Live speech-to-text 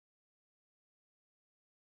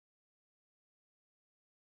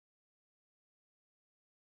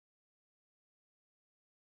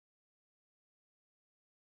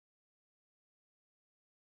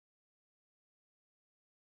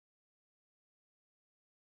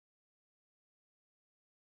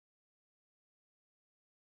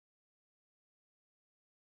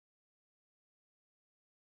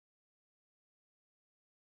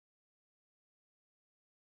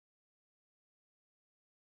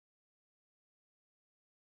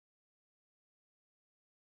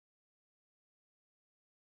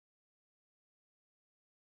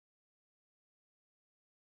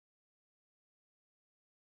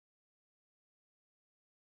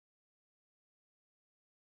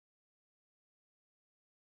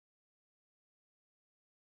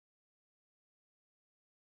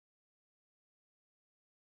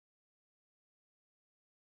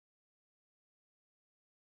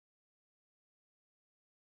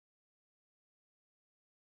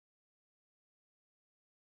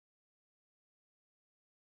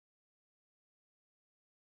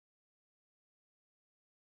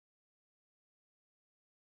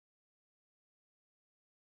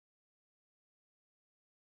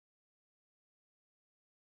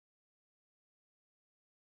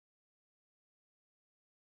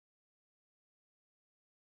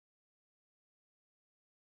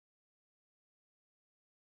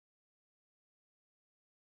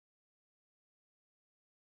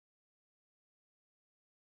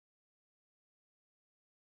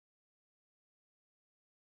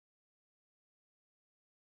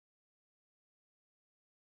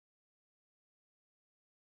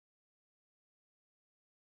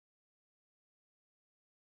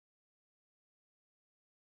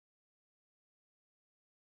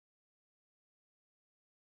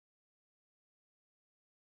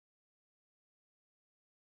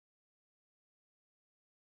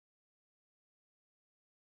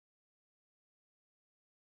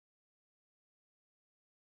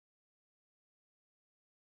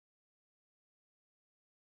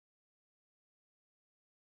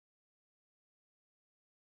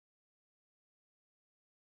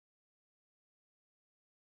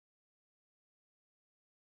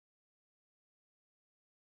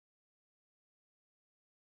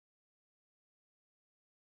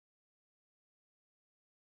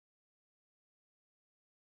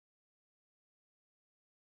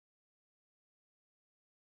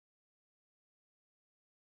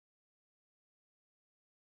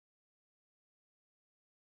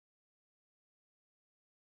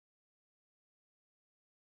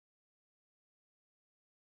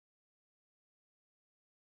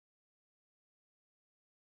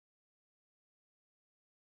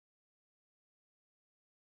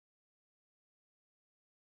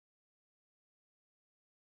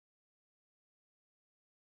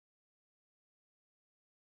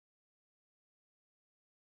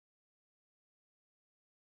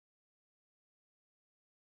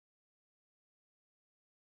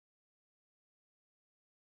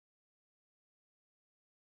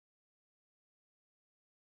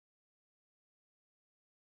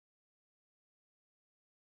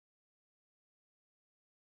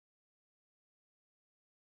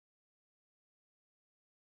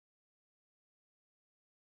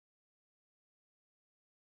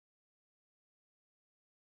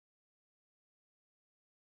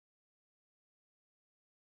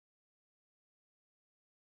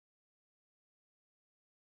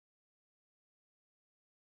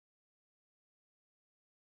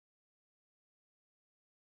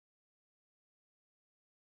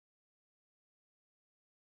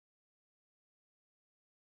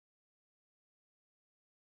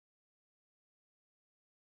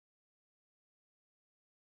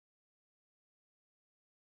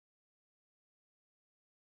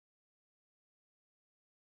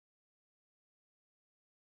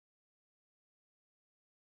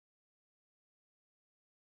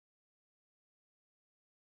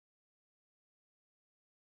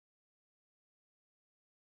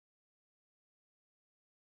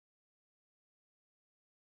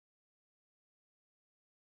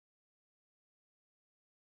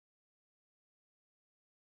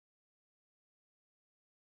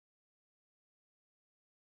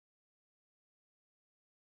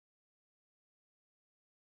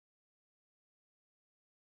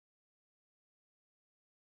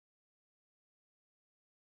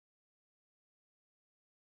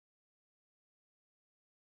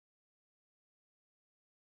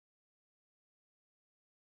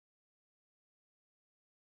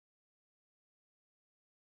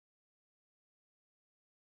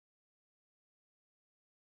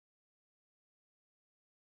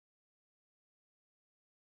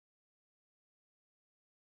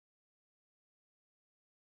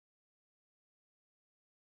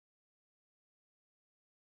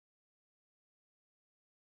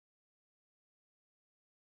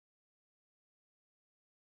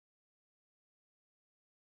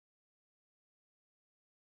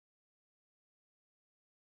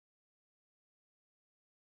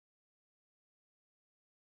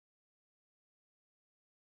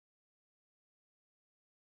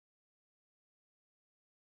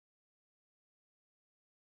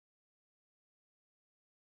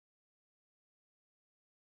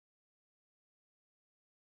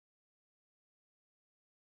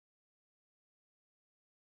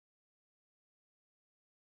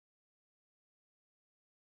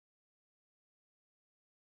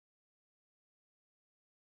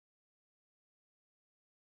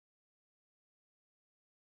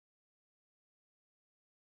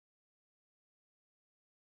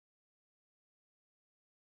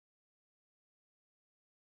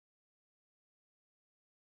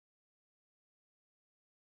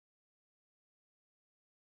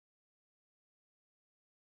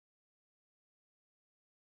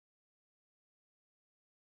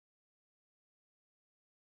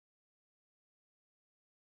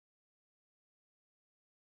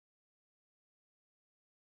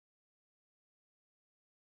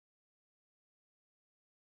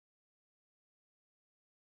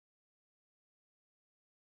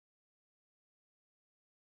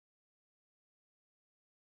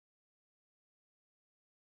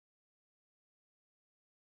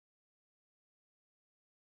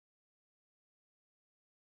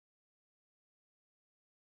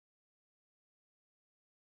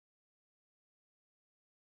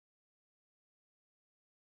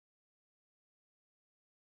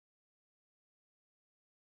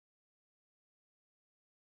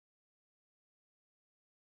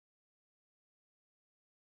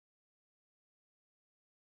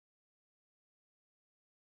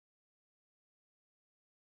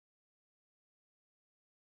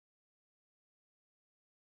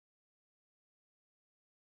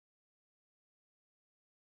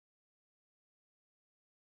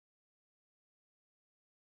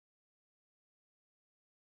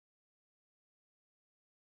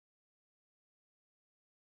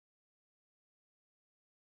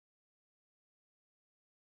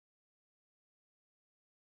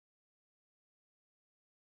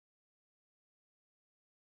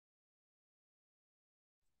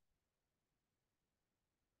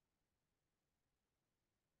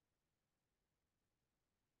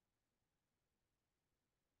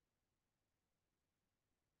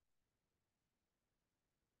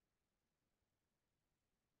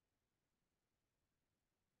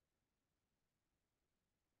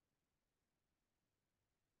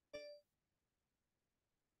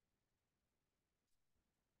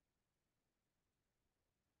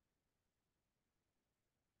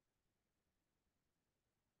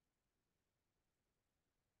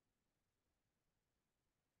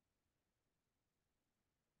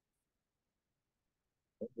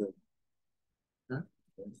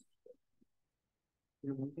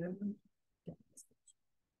Yeah,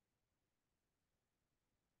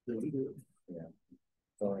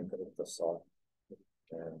 going to the salt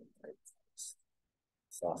and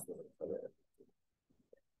sauce for the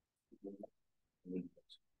meat.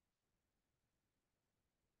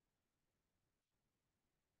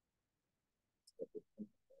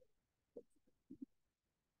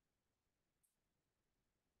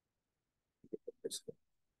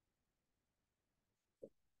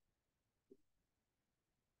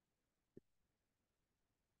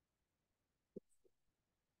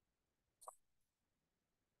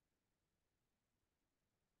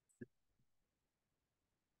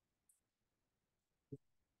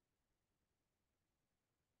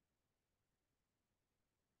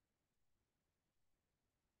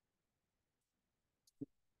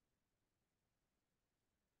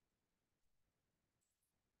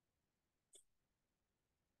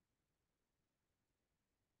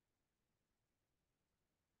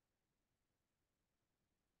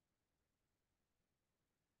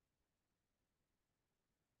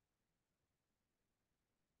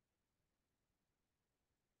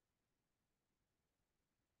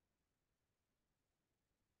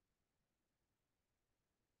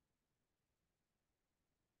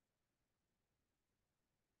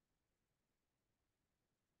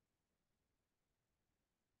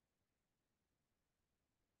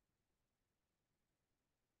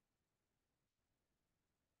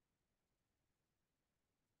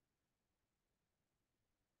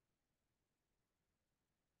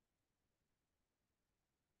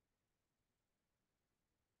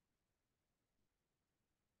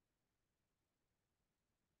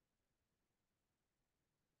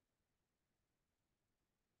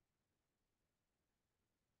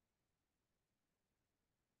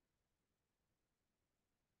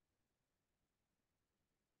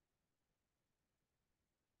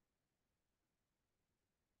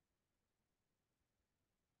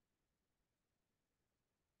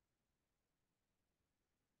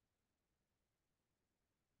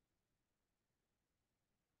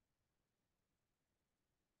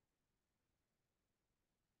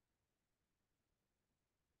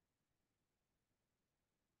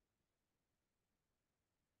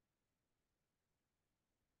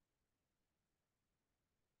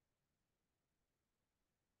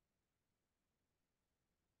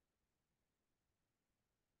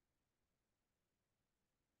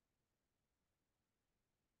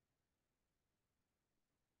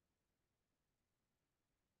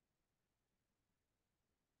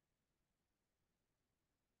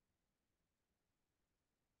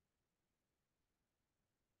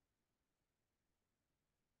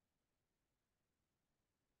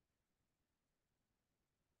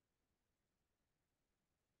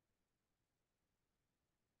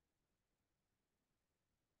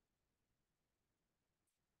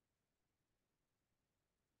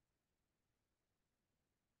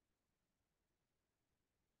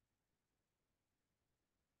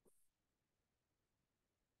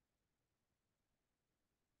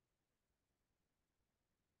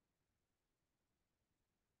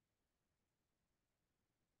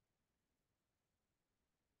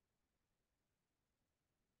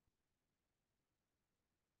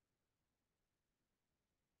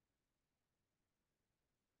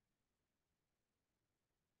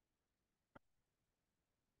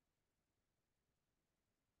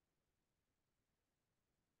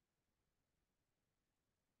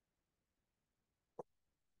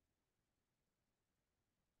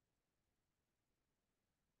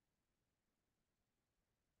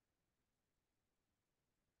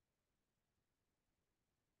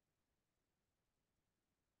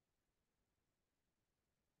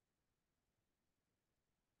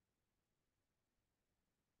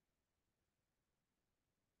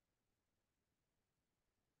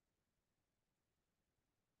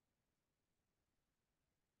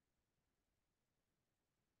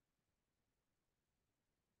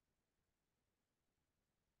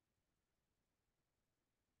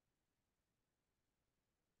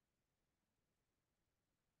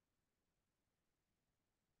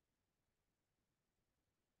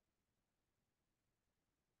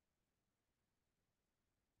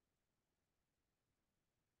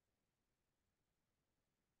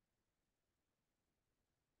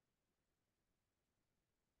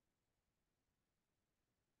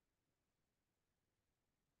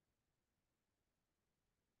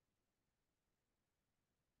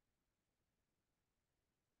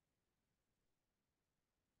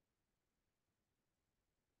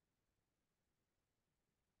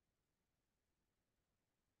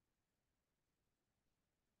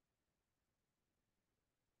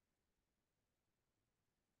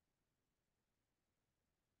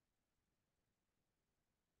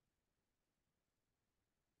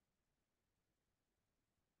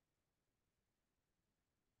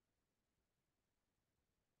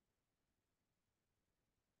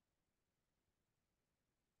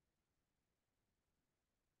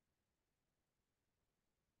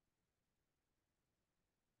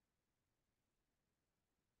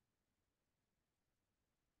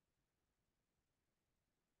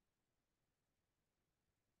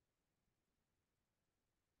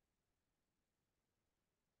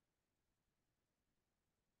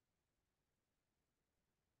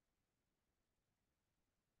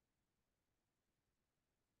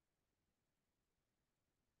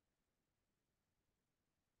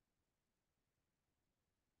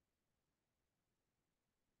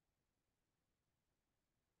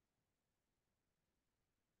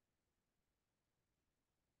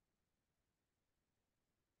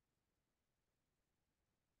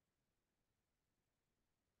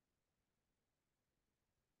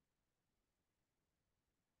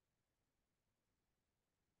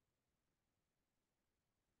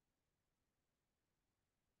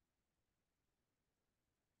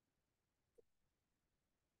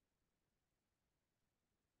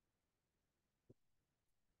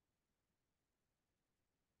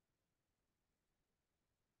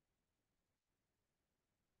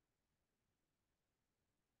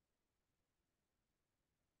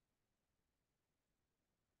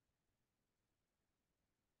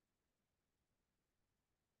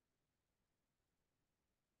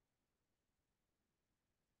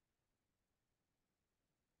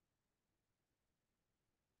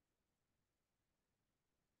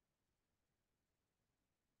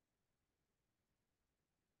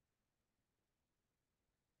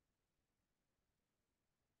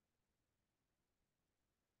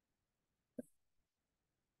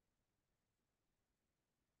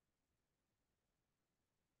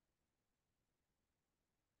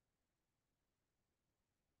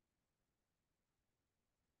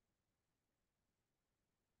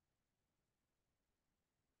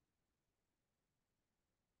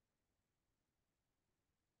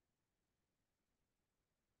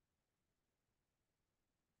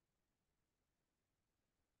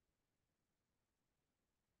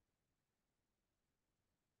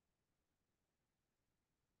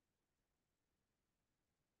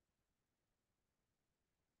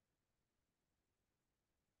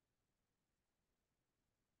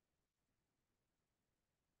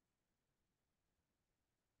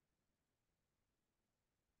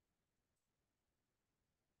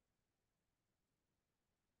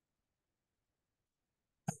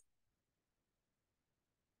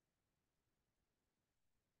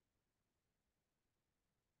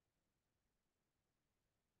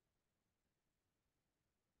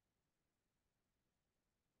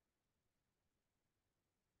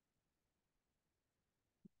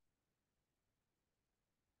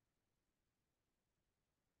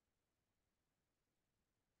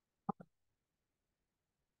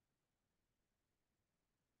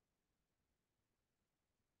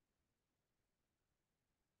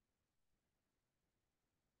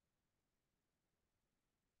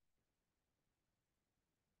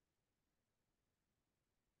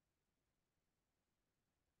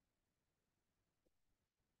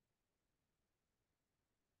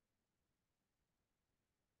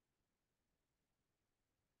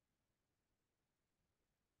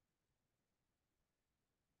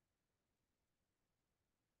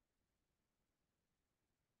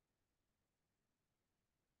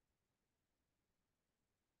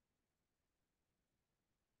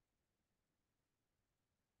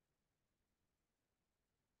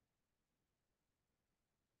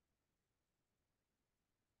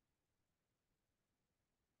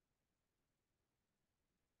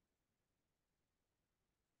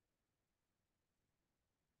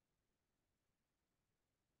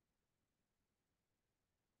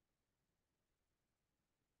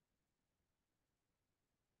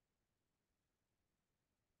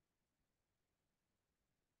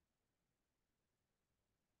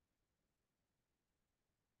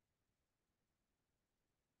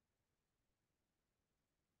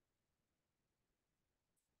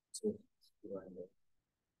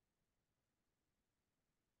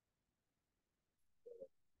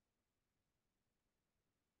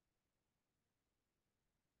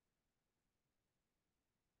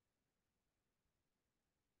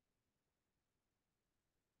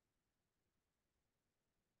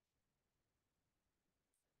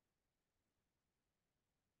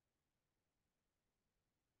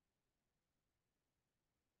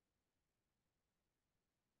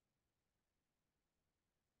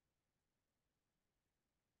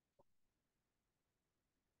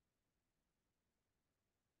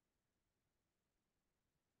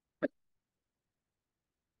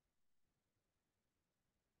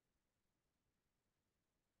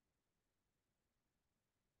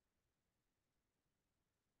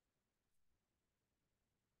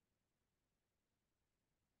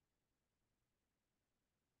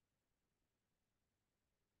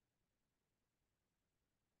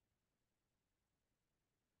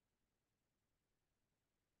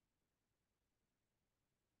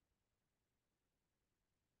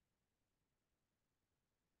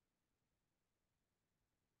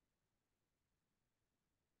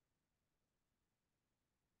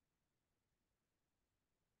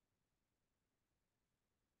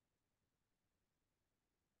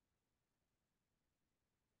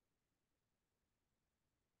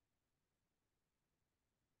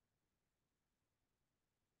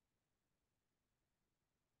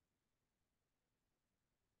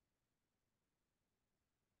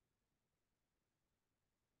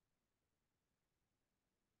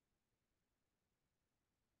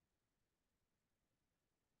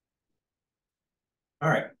 All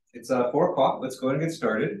right, it's 4 o'clock. Let's go ahead and get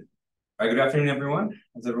started. All right, good afternoon, everyone.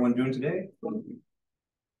 How's everyone doing today?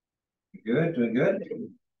 Good, doing good.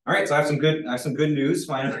 All right, so I have some good news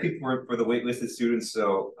finally for the waitlisted students.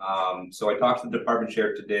 So I talked to the department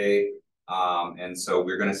chair today, and so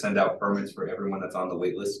we're going to send out permits for everyone that's on the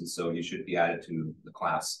wait list, and so you should be added to the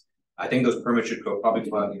class. I think those permits should probably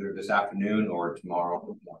go out either this afternoon or tomorrow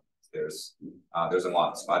morning. There's a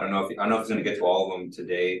lot. So I don't know if it's going to get to all of them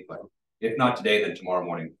today, but if not today, then tomorrow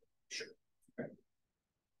morning. Sure.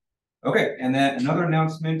 Okay, and then another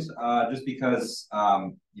announcement, just because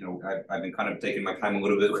you know, I've been kind of taking my time a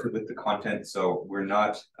little bit with the content, so we're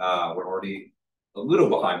already a little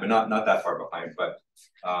behind, but not that far behind. But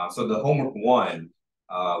so the homework 1,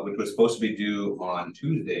 which was supposed to be due on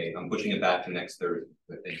Tuesday, I'm pushing it back to next Thursday,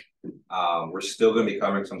 I think. We're still going to be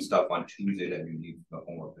covering some stuff on Tuesday that you need the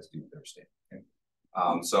homework that's due Thursday. Okay?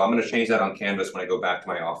 So I'm going to change that on Canvas when I go back to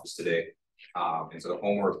my office today. And so the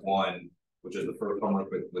homework 1, which is the first homework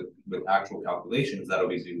with actual calculations, that'll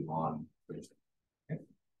be due on Thursday. Okay.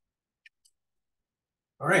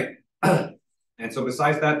 All right. And so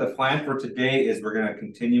besides that, the plan for today is we're going to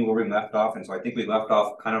continue where we left off. And so I think we left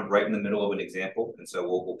off kind of right in the middle of an example. And so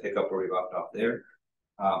we'll pick up where we left off there.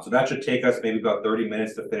 So that should take us maybe about 30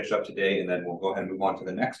 minutes to finish up today. And then we'll go ahead and move on to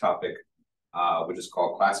the next topic, which is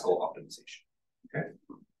called classical optimization. Okay.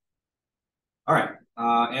 All right.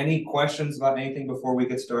 Any questions about anything before we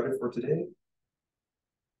get started for today?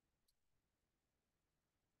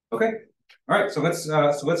 Okay. All right. So let's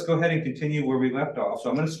go ahead and continue where we left off. So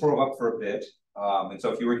I'm going to scroll up for a bit. And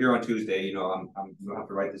so if you were here on Tuesday, you know, you don't have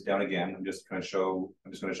to write this down again. I'm just going to show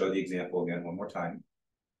the example again one more time.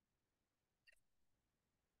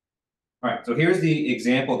 All right, so here's the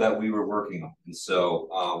example that we were working on. And so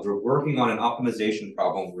we're working on an optimization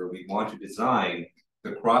problem where we want to design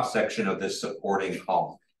the cross-section of this supporting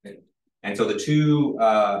column. Okay? And so the two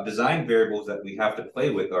design variables that we have to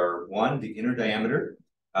play with are, 1, the inner diameter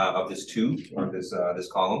of this tube, or this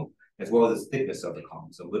column, as well as the thickness of the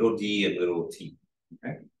column, so little d and little t.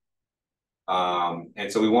 Okay.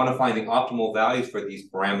 And so we want to find the optimal values for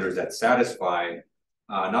these parameters that satisfy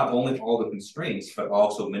not only all the constraints, but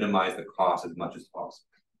also minimize the cost as much as possible.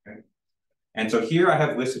 Okay. And so here I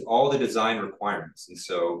have listed all the design requirements. And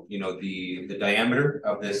so, you know, the diameter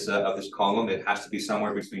of this column, it has to be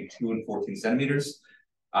somewhere between 2 and 14 centimeters.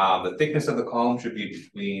 The thickness of the column should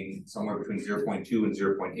be somewhere between 0.2 and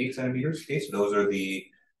 0.8 centimeters. Okay, so those are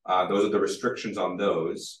the restrictions on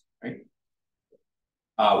those. Right.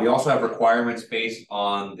 We also have requirements based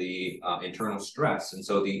on the internal stress, and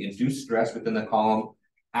so the induced stress within the column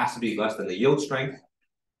has to be less than the yield strength.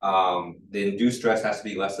 The induced stress has to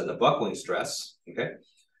be less than the buckling stress. Okay,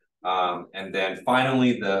 and then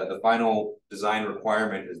finally, the final design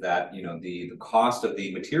requirement is that, you know, the cost of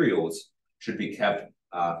the materials should be kept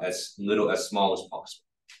as small as possible.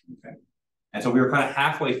 Okay, and so we were kind of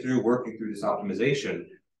halfway through working through this optimization,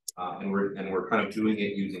 and we're kind of doing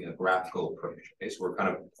it using a graphical approach. Okay, so we're kind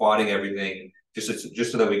of plotting everything just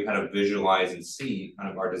so that we kind of visualize and see kind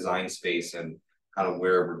of our design space and kind of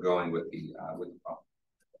where we're going with the problem.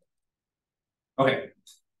 Okay.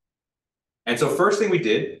 And so first thing we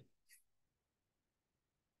did,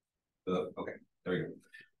 okay, there we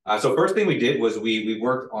go. So first thing we did was we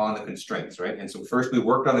worked on the constraints, right? And so first we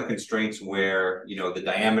worked on the constraints where, you know, the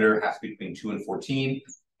diameter has to be between 2 and 14,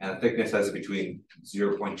 and the thickness has to be between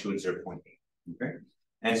 0.2 and 0.8, okay?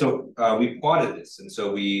 And so we plotted this. And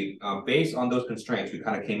so we, based on those constraints, we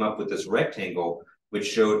kind of came up with this rectangle, which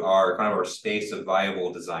showed our kind of our space of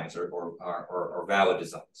viable designs or valid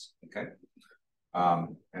designs, okay?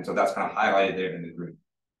 And so that's kind of highlighted there in the green.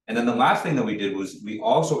 And then the last thing that we did was we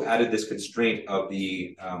also added this constraint of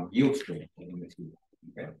the yield strength in the material,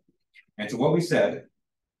 okay? And so what we said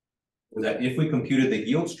was that if we computed the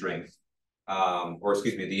yield strength, or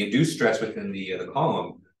excuse me, the induced stress within the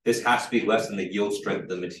column, this has to be less than the yield strength of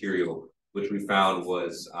the material, which we found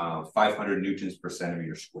was 500 newtons per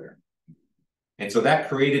centimeter square. And so that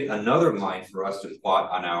created another line for us to plot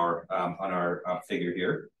on our figure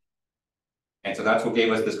here. And so that's what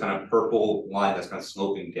gave us this kind of purple line that's kind of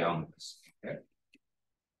sloping downwards. Okay.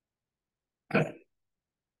 All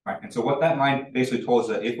right. And so what that line basically told us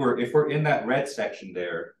that if we're in that red section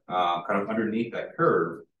there, kind of underneath that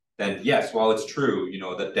curve, then yes, while it's true, you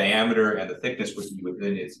know, the diameter and the thickness would be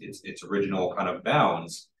within its original kind of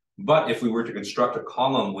bounds. But if we were to construct a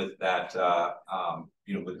column with that,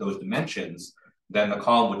 you know, with those dimensions, then the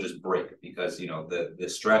column would just break because, you know, the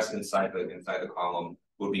stress inside the column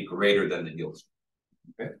would be greater than the yield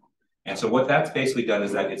strength. Okay. And so what that's basically done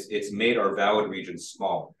is that it's made our valid region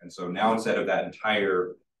small. And so now instead of that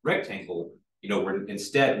entire rectangle, you know, we're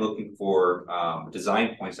instead looking for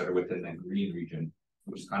design points that are within that green region,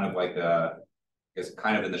 which is kind of like I guess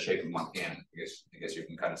kind of in the shape of Montana. I guess you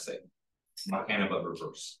can kind of say Montana but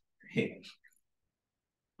reverse.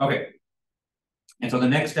 Okay. And so the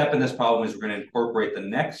next step in this problem is we're going to incorporate the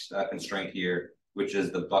next constraint here, which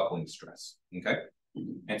is the buckling stress. Okay.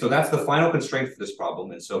 And so that's the final constraint for this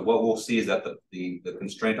problem. And so what we'll see is that the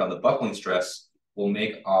constraint on the buckling stress will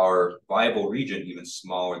make our viable region even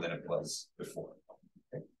smaller than it was before.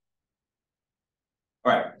 Okay.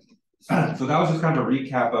 All right. So that was just kind of a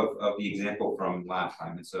recap of the example from last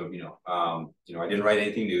time. And so, you know, I didn't write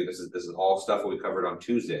anything new. This is all stuff that we covered on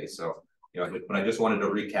Tuesday. So, you know, but I just wanted to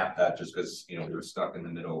recap that just because, you know, we were stuck in the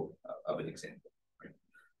middle of an example.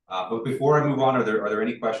 But before I move on, are there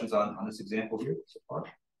any questions on this example here so far?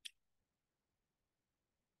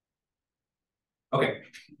 Okay.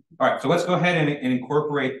 All right. So let's go ahead and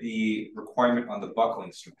incorporate the requirement on the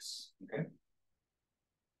buckling stress. Okay.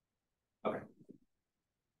 Okay.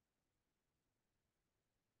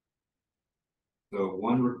 So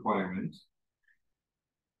one requirement.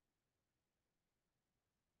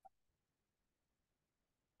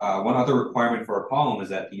 One other requirement for our column is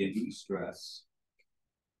that the induced stress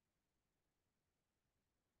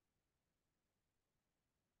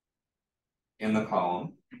in the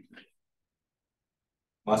column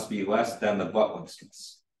must be less than the buckling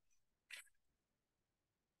stress.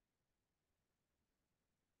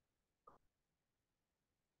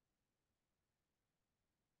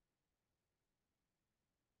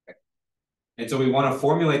 Okay. And so we want to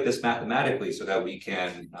formulate this mathematically so that we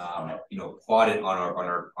can, you know, plot it on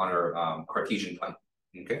our Cartesian plane.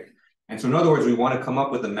 Okay. And so in other words, we want to come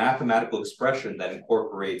up with a mathematical expression that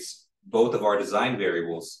incorporates both of our design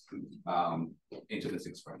variables into this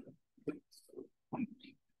expression.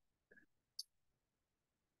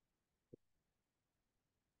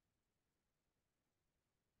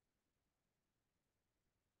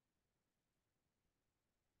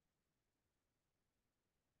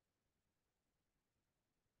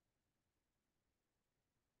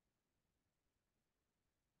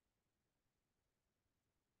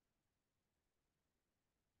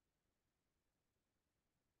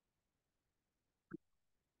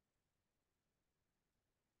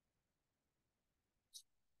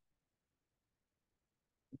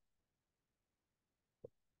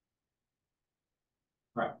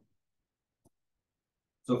 All right.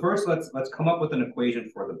 So first, let's come up with an equation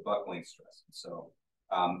for the buckling stress. So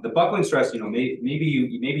the buckling stress, you know, maybe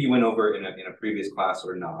you went over in a previous class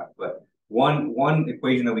or not, but one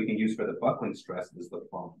equation that we can use for the buckling stress is the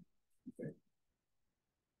following. Okay.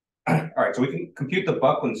 All right, so we can compute the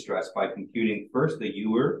buckling stress by computing first the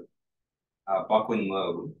Euler buckling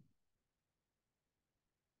load.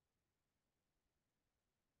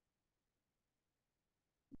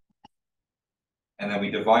 And then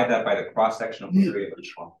we divide that by the cross-sectional area of the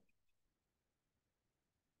column.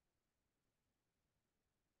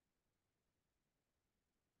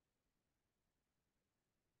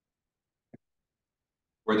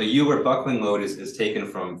 where the U or buckling load is taken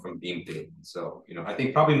from beam theory. So, I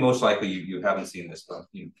think probably most likely you haven't seen this, but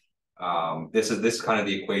this is kind of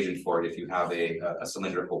the equation for it if you have a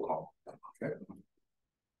cylindrical column. Okay.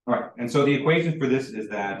 All right, and so the equation for this is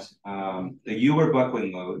that the U or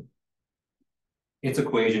buckling load, its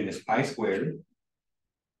equation is pi squared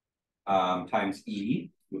times E,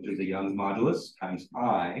 which is the Young's modulus, times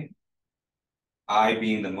I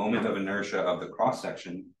being the moment of inertia of the cross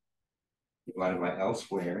section, divided by L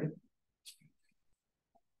squared.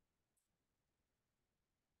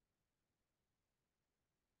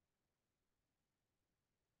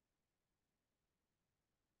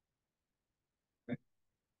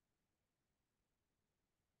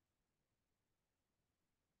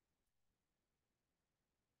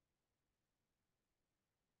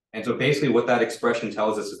 And so basically what that expression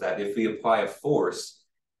tells us is that if we apply a force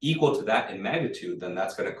equal to that in magnitude, then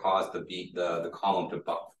that's going to cause the column to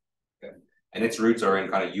buckle. Okay? And its roots are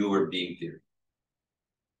in kind of Euler beam theory.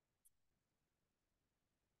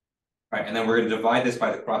 All right, and then we're going to divide this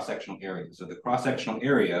by the cross-sectional area. So the cross-sectional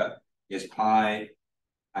area is pi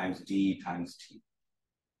times d times t.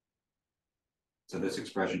 So this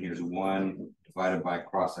expression here is 1 divided by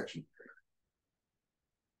cross-section area.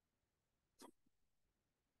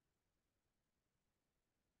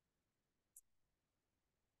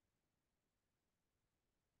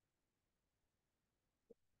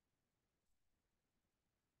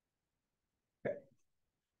 Okay.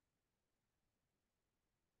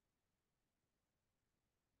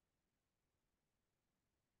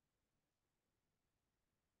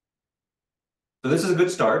 So this is a good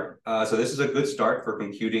start. So this is a good start for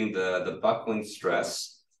computing the buckling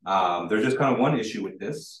stress. There's just kind of one issue with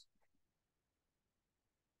this,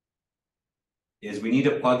 is we need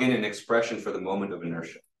to plug in an expression for the moment of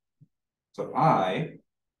inertia. So I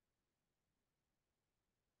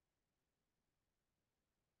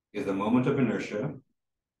is the moment of inertia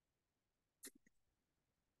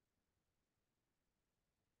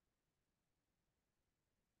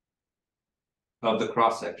of the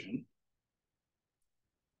cross section.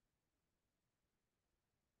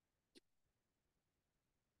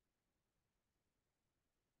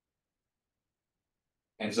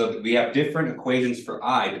 And so we have different equations for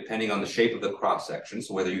I depending on the shape of the cross section.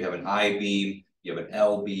 So whether you have an I beam, you have an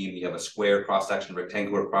L beam, you have a square cross section,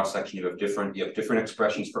 rectangular cross section, you have different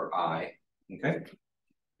expressions for I. Okay.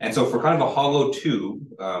 And so for kind of a hollow tube,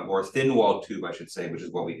 or a thin walled tube, I should say, which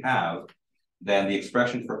is what we have, then the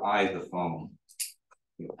expression for I is the following.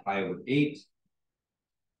 I over 8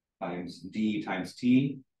 times d times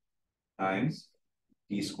t times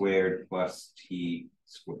d squared plus t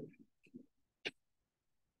squared.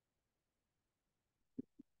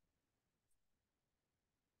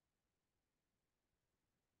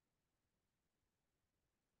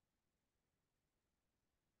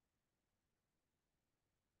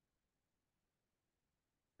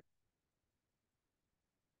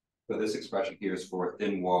 So this expression here is for a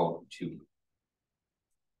thin walled tube.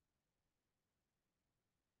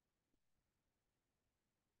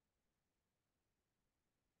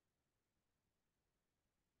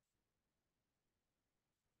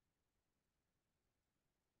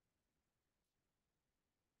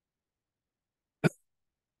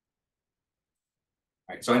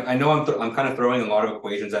 Right. So I know I'm kind of throwing a lot of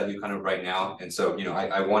equations at you kind of right now. And so,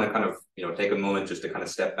 I want to kind of, take a moment just to kind of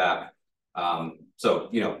step back. So,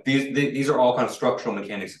 these are all kind of structural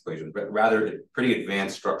mechanics equations, but rather pretty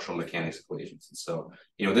advanced structural mechanics equations. And so,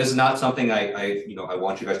 this is not something I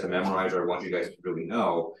want you guys to memorize or I want you guys to really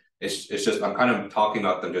know. It's just, I'm kind of talking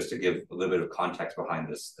about them just to give a little bit of context behind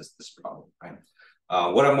this problem, right?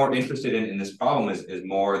 What I'm more interested in this problem is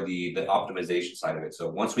more the optimization side of it. So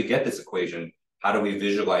once we get this equation, how do we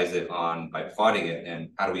visualize it by plotting it, and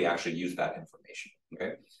how do we actually use that information?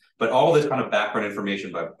 Okay, but all this kind of background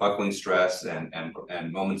information by buckling stress and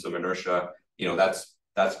moments of inertia,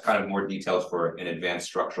 that's kind of more details for an advanced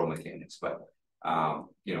structural mechanics. But I'm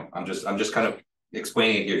just kind of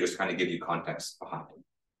explaining it here, just kind of give you context behind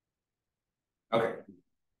it. Okay,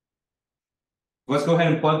 let's go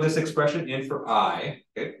ahead and plug this expression in for I.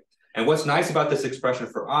 Okay. And what's nice about this expression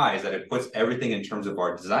for I is that it puts everything in terms of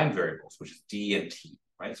our design variables, which is d and t,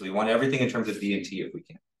 right? So we want everything in terms of d and t if we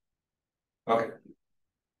can. Okay.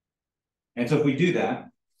 And so if we do that,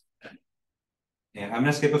 and I'm going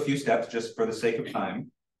to skip a few steps just for the sake of time.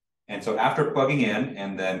 And so after plugging in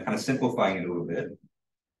and then kind of simplifying it a little bit,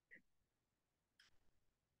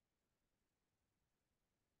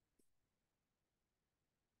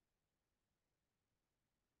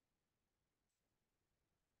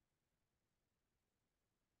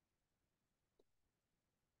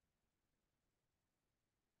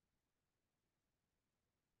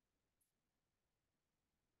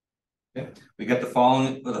 Okay. We get the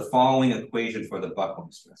following equation for the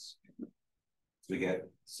buckling stress. So we get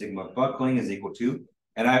sigma buckling is equal to,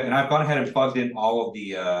 and I've gone ahead and plugged in all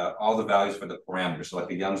the values for the parameters, so like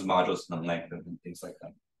the Young's modulus and the length and things like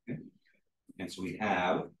that. Okay. And so we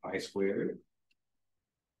have pi squared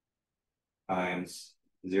times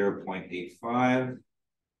 0.85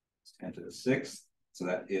 10 to the 6th. So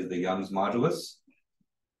that is the Young's modulus.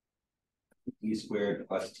 E squared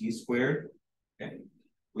plus t squared. Okay.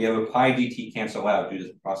 We have a pi dt cancel out due to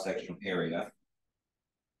the cross-sectional area.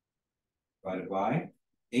 Divided by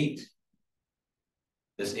 8.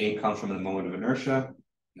 This 8 comes from the moment of inertia.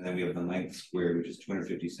 And then we have the length squared, which is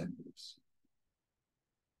 250 centimeters.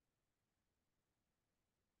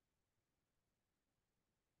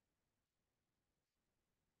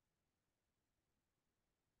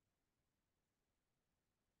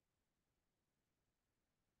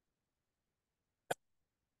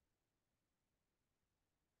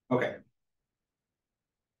 Okay.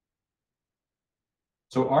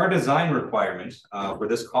 So our design requirement for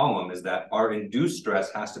this column is that our induced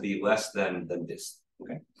stress has to be less than this.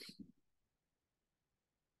 Okay.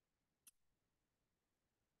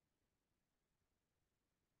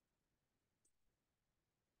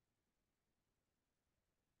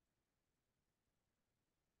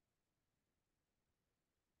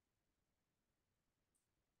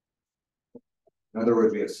 In other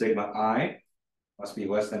words, we have sigma I must be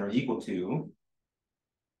less than or equal to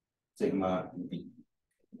sigma B.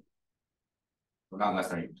 Well, not less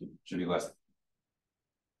than or equal to, should be less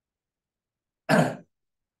than.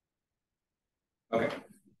 Okay.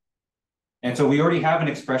 And so we already have an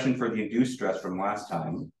expression for the induced stress from last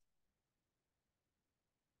time.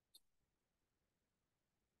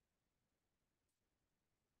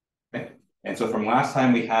 Okay. And so from last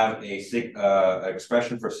time, we have a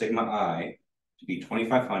expression for sigma I to be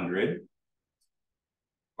 2,500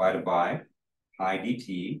 divided by pi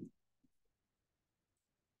dt.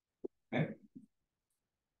 Okay.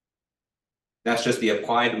 That's just the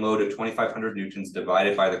applied load of 2,500 newtons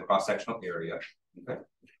divided by the cross-sectional area. Okay.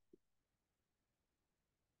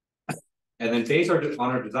 And then based on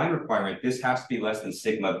our design requirement, this has to be less than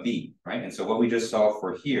sigma b, right? And so what we just saw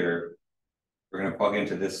for here, we're going to plug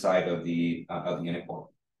into this side of the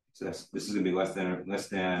inequality. So this is going to be less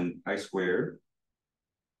than pi squared,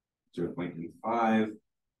 0.85,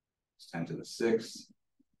 10 to the 6th,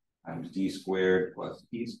 times d squared plus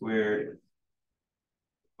p squared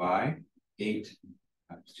by 8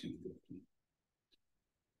 times 250.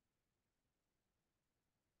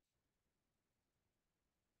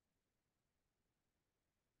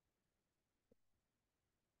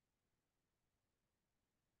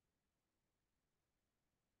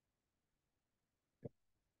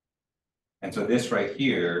 And so this right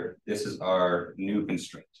here, this is our new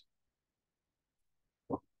constraint.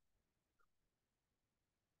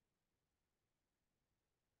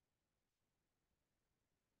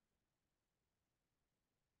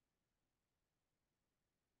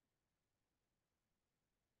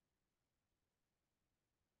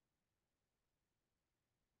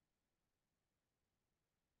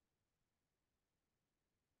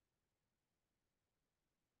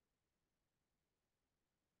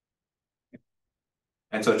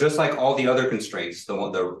 And so just like all the other constraints,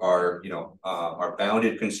 our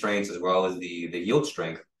bounded constraints as well as the yield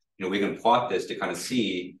strength, we can plot this to kind of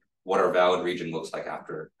see what our valid region looks like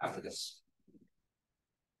after this.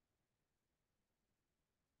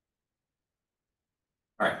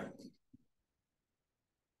 All right.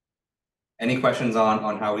 Any questions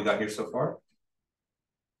on how we got here so far?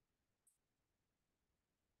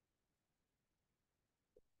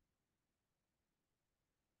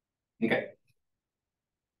 Okay.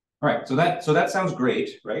 All right, so that sounds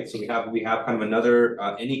great, right? So we have kind of another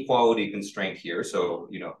inequality constraint here. So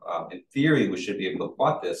in theory, we should be able to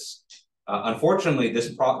plot this. Unfortunately,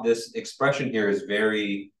 this expression here is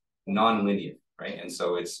very nonlinear, right? And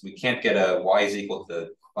so we can't get a y is equal to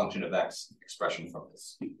function of x expression from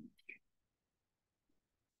this.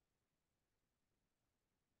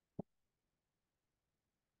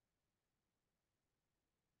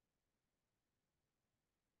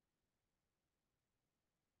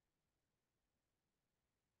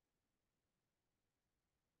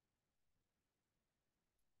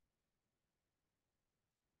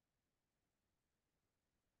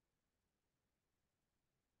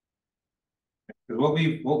 Because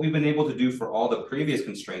what we've been able to do for all the previous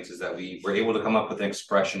constraints is that we were able to come up with an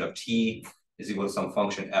expression of t is equal to some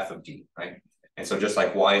function f of d, right? And so just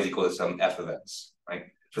like y is equal to some f of x, right?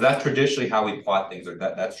 So that's traditionally how we plot things, or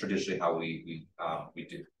that's traditionally how we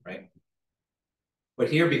do, right? But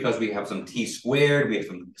here, because we have some t squared, we have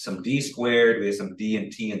some d squared, we have some d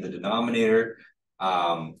and t in the denominator,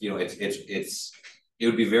 you know, it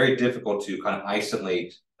would be very difficult to kind of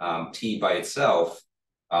isolate t by itself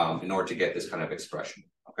in order to get this kind of expression.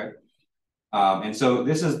 Okay. And so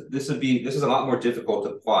this is a lot more difficult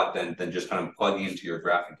to plot than just kind of plugging into your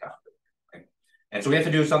graphing calculator. Okay? And so we have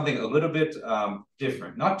to do something a little bit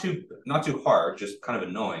different, not too hard, just kind of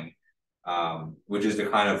annoying, which is to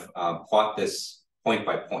kind of plot this point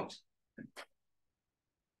by point.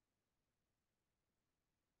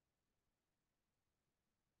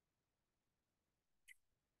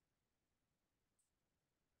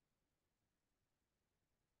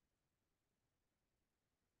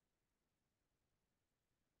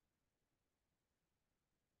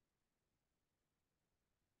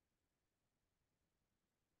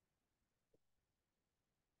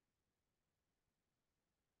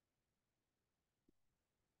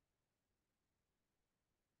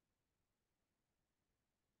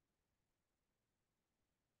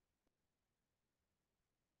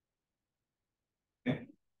 Okay.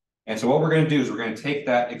 And so what we're going to do is we're going to take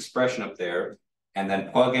that expression up there and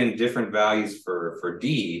then plug in different values for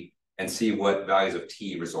d and see what values of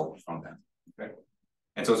t result from them. Okay.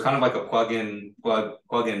 And so it's kind of like a plug in,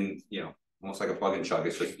 you know, almost like a plug and chug.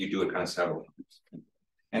 It's just you do it kind of several times.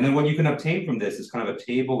 And then what you can obtain from this is kind of a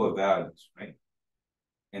table of values, right?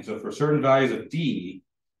 And so for certain values of d,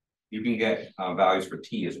 you can get values for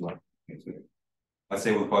t as well. Okay, so let's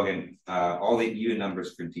say we'll plug in all the even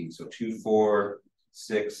numbers for d. So 2, 4,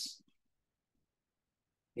 6,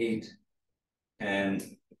 8,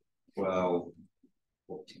 10, 12,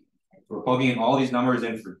 14. So we're plugging in all these numbers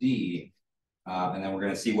in for d, and then we're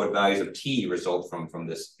going to see what values of t result from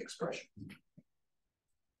this expression.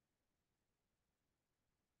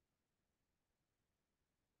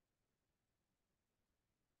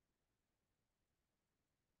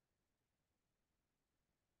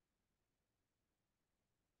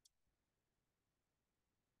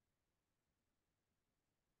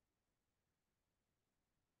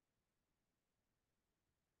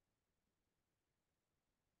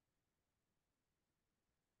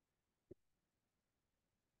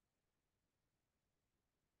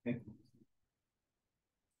 Okay.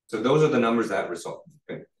 So those are the numbers that result.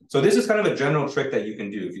 Okay. So this is kind of a general trick that you can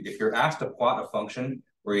do. If you're asked to plot a function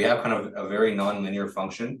where you have kind of a very nonlinear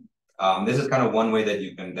function, this is kind of one way that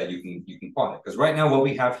you can plot it. Because right now what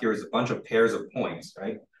we have here is a bunch of pairs of points,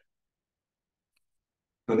 right?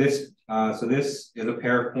 So this is a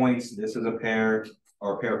pair of points. This is a pair,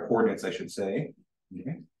 or a pair of coordinates, I should say.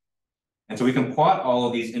 Okay. And so we can plot all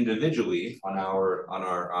of these individually on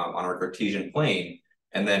our Cartesian plane,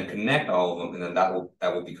 and then connect all of them, and then that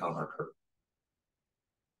will become our curve.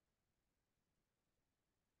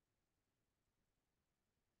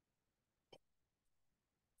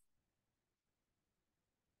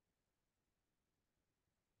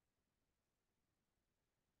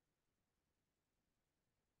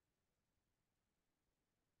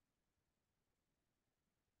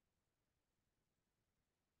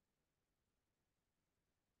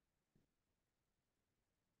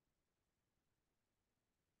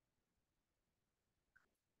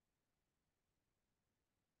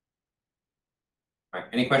 All right.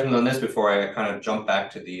 Any questions on this before I kind of jump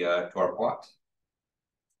back to the to our plot?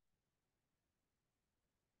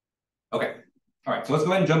 Okay. All right. So let's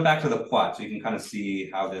go ahead and jump back to the plot so you can kind of see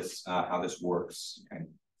how this works. Okay.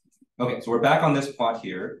 Okay. So we're back on this plot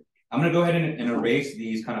here. I'm going to go ahead and erase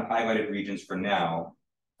these kind of highlighted regions for now,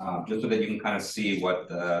 just so that you can kind of see what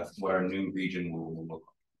our new region will look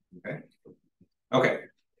like. Okay. Okay.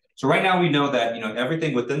 So right now we know that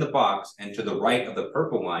everything within the box and to the right of the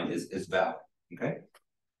purple line is valid. Okay.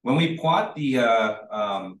 When we plot the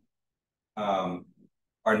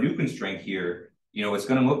our new constraint here, it's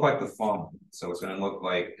going to look like the following. So it's going to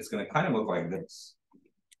kind of look like this.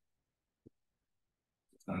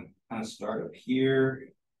 It's going to kind of start up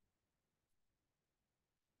here.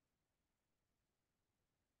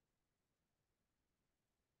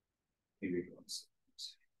 Here we go.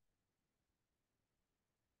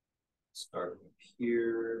 Start up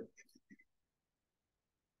here.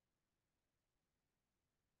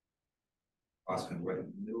 Cross kind of right in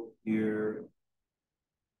the middle here.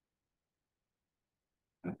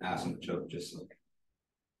 And asymptote just like.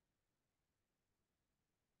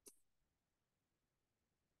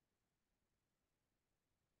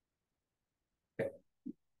 Okay.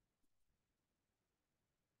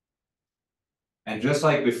 And just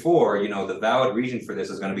like before, the valid region for this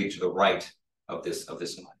is going to be to the right of this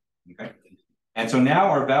line. Okay. And so now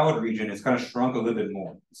our valid region is kind of shrunk a little bit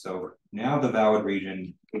more. So now the valid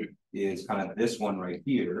region is kind of this one right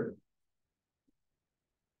here.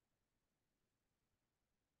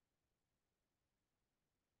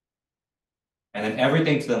 And then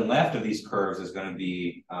everything to the left of these curves is going to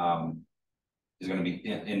be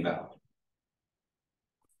invalid.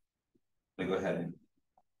 Let me go ahead and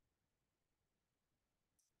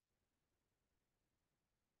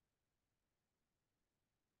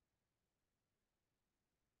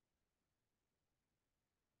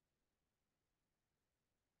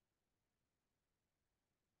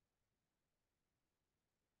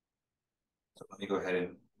let me go ahead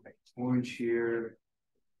and make orange here.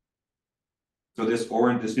 So this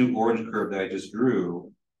new orange curve that I just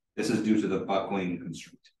drew, this is due to the buckling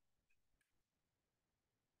constraint.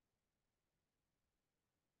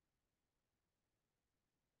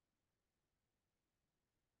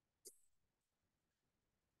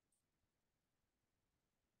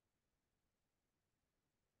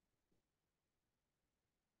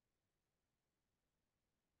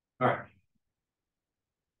 All right.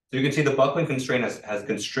 So you can see the buckling constraint has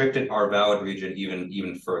constricted our valid region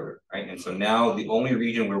even further, right? And so now the only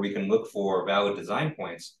region where we can look for valid design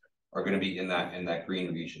points are going to be in that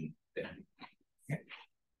green region there. Okay.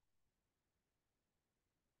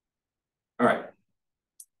 All right.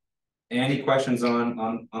 Any questions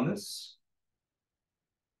on this?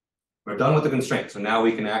 We're done with the constraint, so now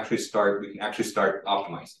we can actually start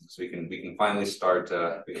optimizing. So we can finally start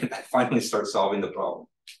solving the problem.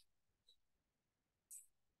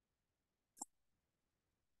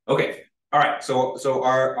 Okay. All right. So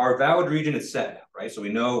our valid region is set now, right? So we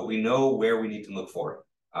know where we need to look for it.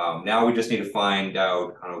 Now we just need to find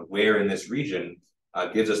out kind of where in this region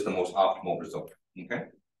gives us the most optimal result. Okay.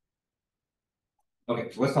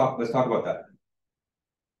 Okay. So let's talk about that.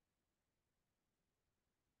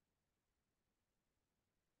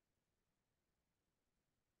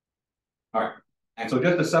 All right. And so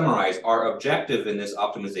just to summarize, our objective in this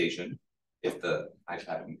optimization, if the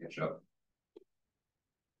iPad can catch up,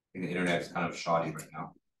 I think the internet is kind of shoddy right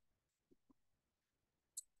now.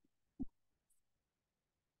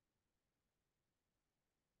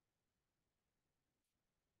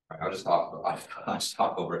 I'll just talk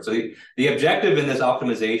over it. So the objective in this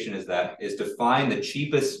optimization is to find the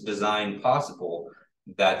cheapest design possible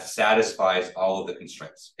that satisfies all of the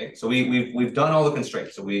constraints. Okay, so we've done all the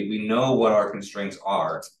constraints, so we know what our constraints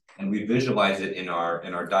are, and we visualize it in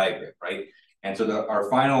our diagram, right? And so our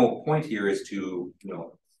final point here is to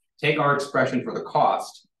take our expression for the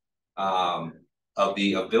cost of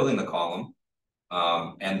building the column,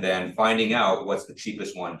 and then finding out what's the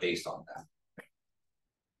cheapest one based on that.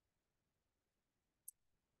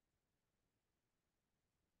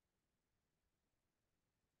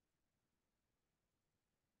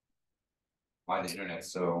 Why the internet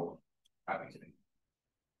so happy today?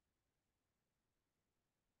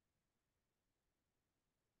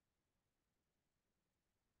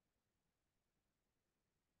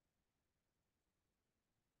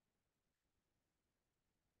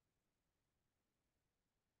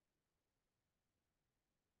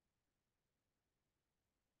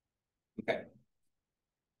 Okay.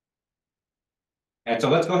 And so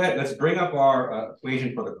let's go ahead, let's bring up our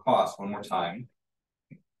equation for the cost one more time.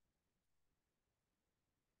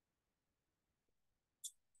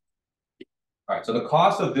 All right, so the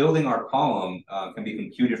cost of building our column can be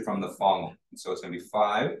computed from the following. So it's going to be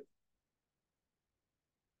 5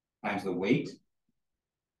 times the weight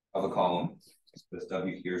of the column. This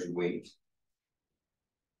W here is weight.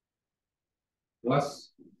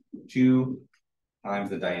 Plus 2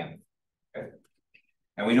 times the diameter. Okay.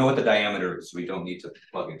 And we know what the diameter is, so we don't need to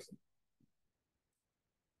plug it.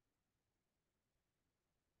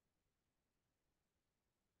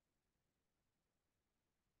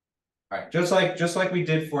 All right, just like we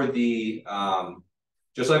did for the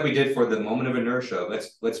moment of inertia,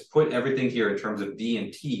 let's put everything here in terms of d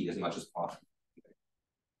and t as much as possible.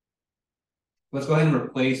 Let's go ahead and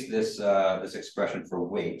replace this this expression for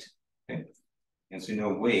weight. Okay, and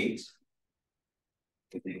so weight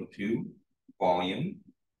is equal to volume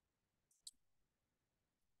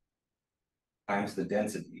times the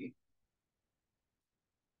density.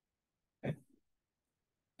 Okay.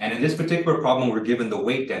 And in this particular problem, we're given the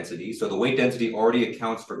weight density. So the weight density already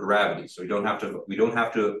accounts for gravity. So we don't have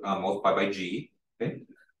to multiply by g. Okay.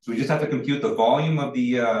 So we just have to compute the volume of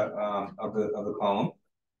the column.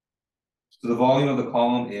 So the volume of the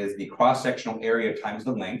column is the cross-sectional area times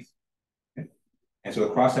the length. Okay. And so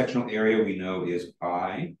the cross-sectional area we know is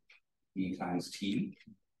pi e times t.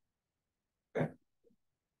 Okay.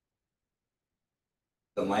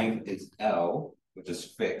 The length is L, which is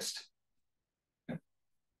fixed. Okay.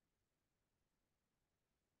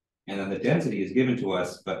 And then the density is given to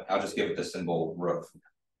us, but I'll just give it the symbol rho.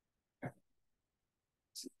 Okay.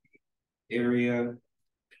 Area,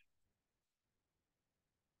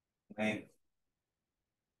 length,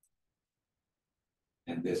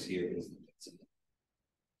 And this here is the density.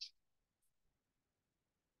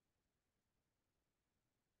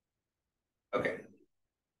 Okay.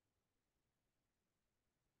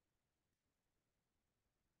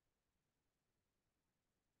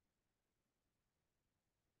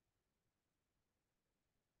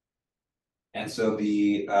 And so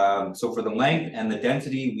the so for the length and the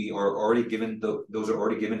density, we are already given those are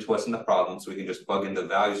already given to us in the problem, so we can just plug in the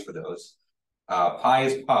values for those. Pi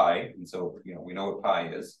is pi, and so we know what pi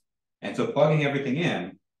is. And so plugging everything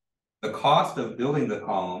in, the cost of building the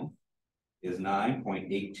column is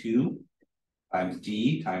 9.82 times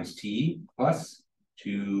d times t plus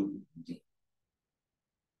 2d.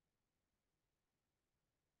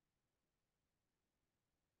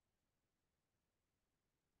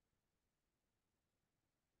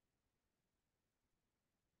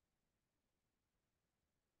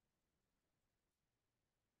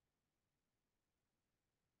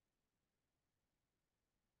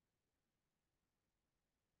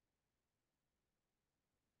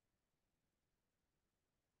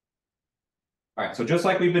 All right, so just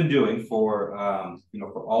like we've been doing for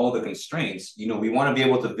for all the constraints, we want to be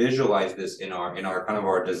able to visualize this in our kind of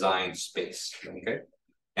our design space. Okay.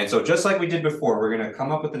 And so just like we did before, we're going to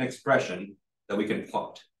come up with an expression that we can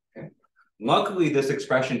plot. Okay. Luckily, this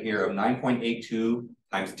expression here of 9.82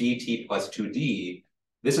 times dt plus 2d,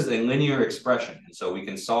 this is a linear expression. And so we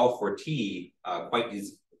can solve for t quite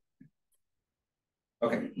easily.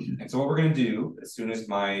 Okay, and so what we're going to do as soon as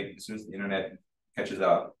the internet catches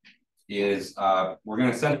up is we're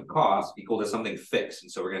going to set the cost equal to something fixed.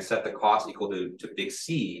 And so we're going to set the cost equal to big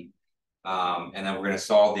C, and then we're going to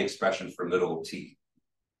solve the expression for little t.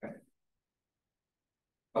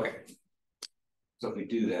 Okay. So if we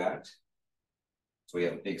do that, so we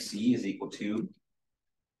have big C is equal to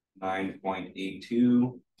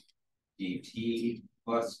 9.82 dt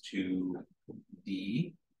plus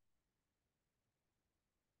 2d.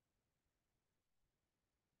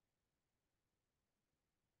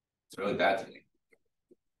 It's really bad today.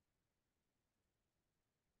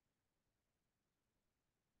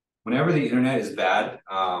 Whenever the internet is bad,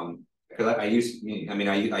 because I used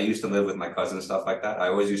to live with my cousins and stuff like that. I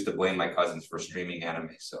always used to blame my cousins for streaming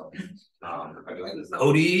anime. So I'd be like,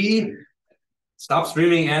 Cody, stop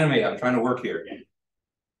streaming anime. I'm trying to work here.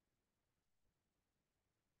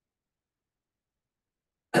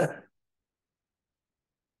 Come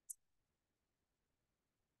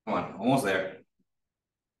on, almost there.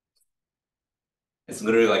 It's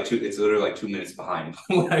literally like 2 minutes behind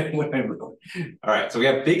what I wrote. All right, so we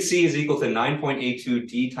have big C is equal to 9.82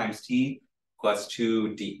 d times t plus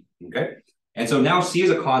 2d. Okay, and so now C is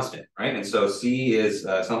a constant, right? And so C is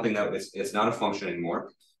something that it's not a function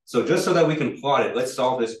anymore. So just so that we can plot it, let's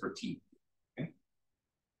solve this for t. Okay.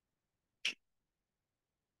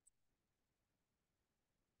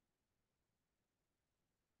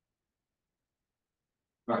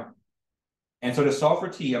 All right. And so to solve for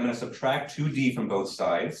t, I'm going to subtract 2d from both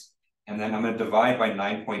sides, and then I'm going to divide by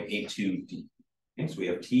 9.82d. Okay, so we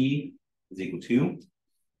have t is equal to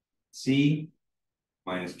c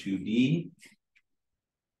minus 2d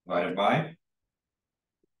divided by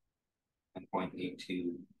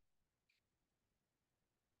 9.82.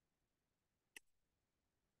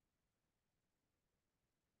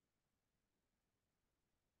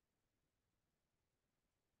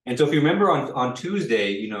 And so if you remember on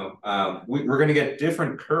Tuesday, we're going to get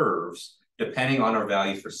different curves depending on our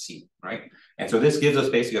value for C, right? And so this gives us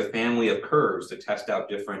basically a family of curves to test out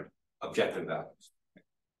different objective values.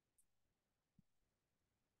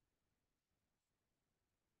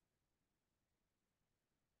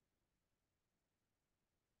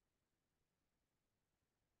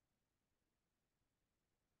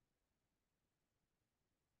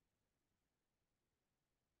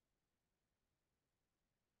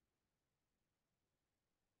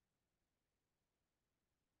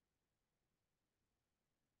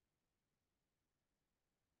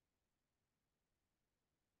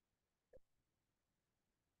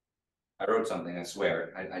 I wrote something, I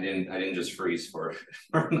swear. I didn't just freeze for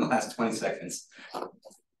the last 20 seconds.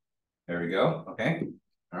 There we go. Okay.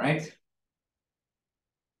 All right.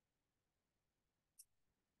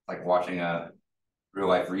 Like watching a real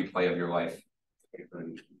life replay of your life.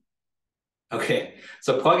 Okay,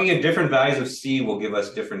 so plugging in different values of C will give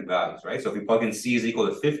us different values, right? So if we plug in C is equal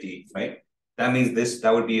to 50, right? That means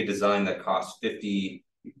that would be a design that costs 50,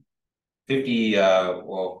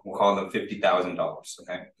 well, we'll call them $50,000,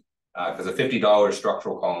 okay? Because a $50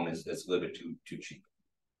 structural column is a little bit too cheap.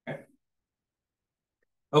 Okay.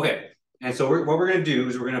 Okay, and so what we're going to do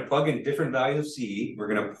is we're going to plug in different values of C. We're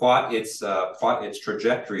going to plot its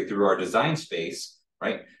trajectory through our design space,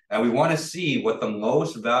 right? And we want to see what the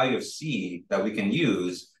lowest value of C that we can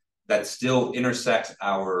use that still intersects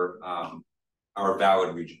our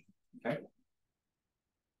valid region. Okay.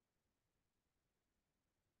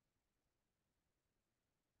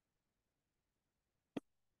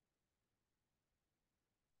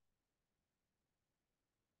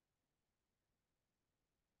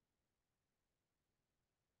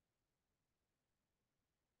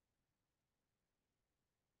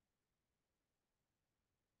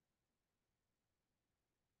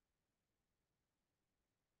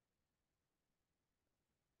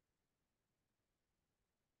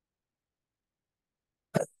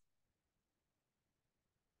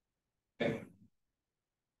 Okay.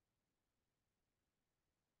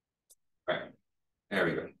 All right. There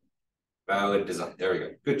we go. Valid design. There we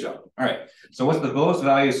go. Good job. All right. So what's the lowest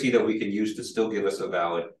value C that we can use to still give us a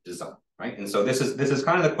valid design, right? And so this is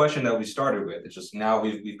kind of the question that we started with. It's just now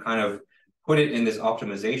we've kind of put it in this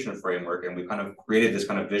optimization framework, and we kind of created this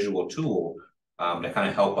kind of visual tool to kind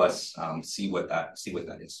of help us see what that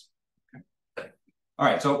is. Okay. All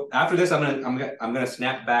right. So after this, I'm gonna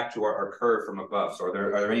snap back to our curve from above. So are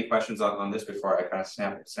there any questions on this before I kind of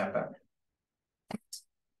snap back?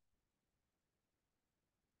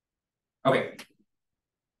 Okay.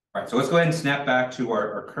 All right, so let's go ahead and snap back to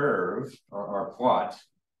our curve or our plot,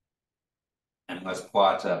 and let's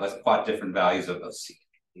plot different values of C.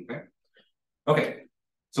 Okay. Okay.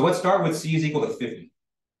 So let's start with C is equal to 50.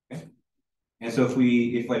 Okay. And so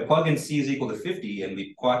if I plug in C is equal to 50 and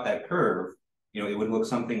we plot that curve, it would look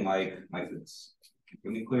something like this.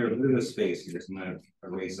 Let me clear a little bit of space here. So I'm going to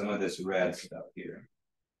erase some of this red stuff here.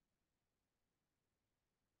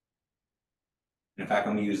 In fact,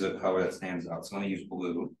 I'm going to use a color that stands out. So I'm going to use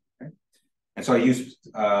blue. Okay. And so I use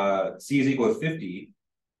C is equal to 50.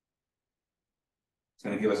 It's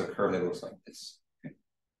going to give us a curve that looks like this. Okay.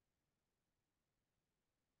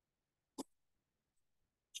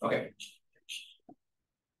 Okay.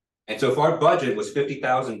 And so if our budget was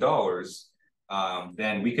 $50,000,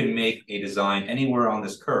 then we can make a design anywhere on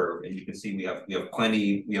this curve, and you can see we have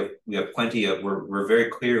plenty of we're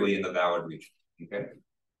very clearly in the valid region. Okay.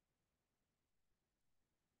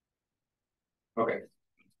 Okay.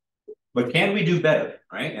 But can we do better,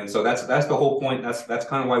 right? And so that's the whole point. That's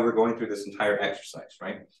kind of why we're going through this entire exercise,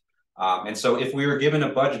 right? And so if we were given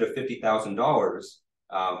a budget of $50,000,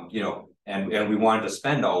 and we wanted to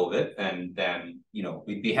spend all of it, then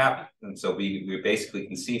we'd be happy. And so we basically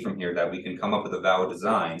can see from here that we can come up with a valid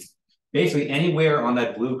design. Basically, anywhere on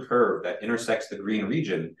that blue curve that intersects the green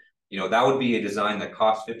region, that would be a design that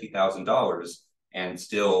costs $50,000 and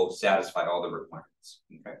still satisfy all the requirements.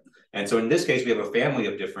 Okay. And so in this case, we have a family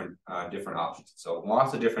of different options. So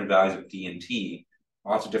lots of different values of D and T,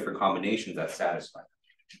 lots of different combinations that satisfy.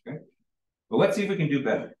 Okay. But let's see if we can do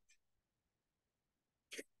better.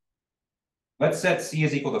 Let's set C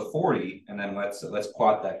is equal to 40, and then let's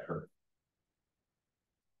plot that curve.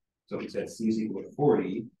 So we said C is equal to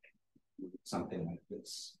 40, something like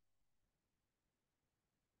this.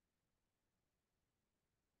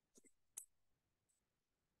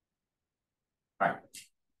 All right.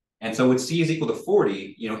 And so with C is equal to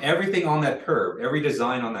 40, everything on that curve, every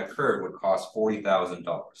design on that curve would cost $40,000.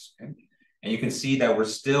 Okay? And you can see that we're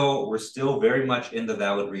still very much in the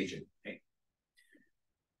valid region. Okay?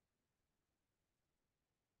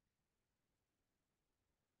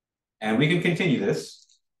 And we can continue this.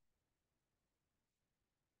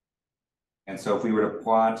 And so if we were to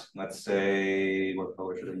plot, let's say, what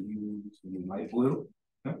color should I use? Light blue.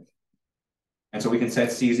 Okay. And so we can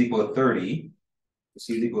set C is equal to 30.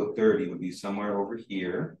 C is equal to 30 would be somewhere over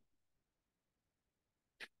here.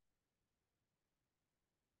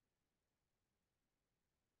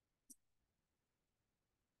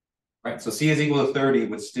 Right, so C is equal to 30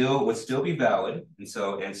 would still be valid,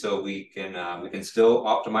 and so we can still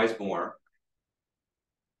optimize more.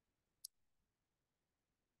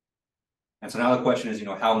 And so now the question is,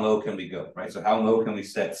 how low can we go, right? So how low can we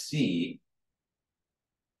set C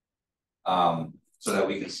so that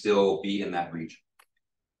we can still be in that region?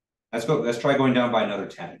 Let's try going down by another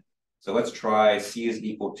 10. So let's try C is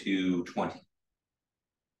equal to 20.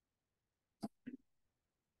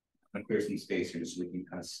 I'm going to clear some space here so we can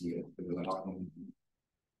kind of see it.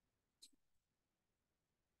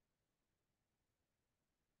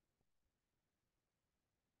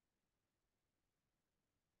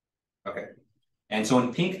 Okay. And so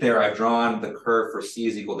in pink there, I've drawn the curve for C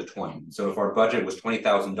is equal to 20. So if our budget was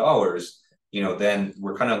 $20,000, then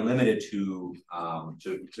we're kind of limited to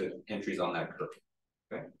entries on that curve.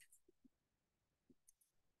 Okay.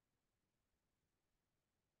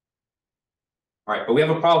 All right, but we have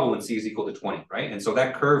a problem when C is equal to 20, right? And so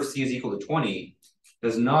that curve C is equal to 20,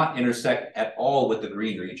 does not intersect at all with the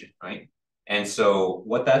green region, right? And so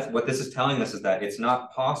what this is telling us is that it's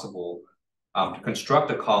not possible to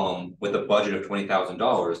construct a column with a budget of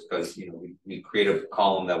 $20,000 because we create a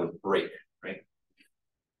column that would break, right?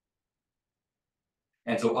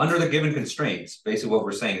 And so under the given constraints, basically what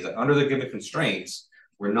we're saying is that under the given constraints,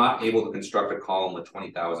 we're not able to construct a column with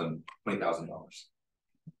 $20,000.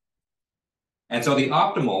 And so the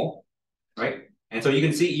optimal, right? And so you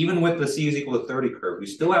can see even with the C is equal to 30 curve, we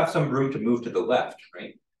still have some room to move to the left,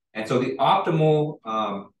 right? And so the optimal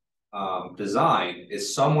design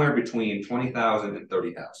is somewhere between 20,000 and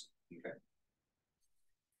 30,000. Okay.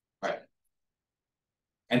 Right.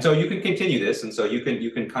 And so you can continue this, and so you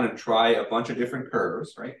can kind of try a bunch of different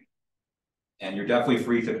curves, right? And you're definitely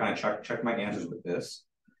free to kind of check my answers with this.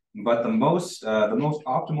 But the most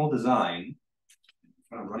optimal design,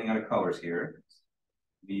 I'm running out of colors here.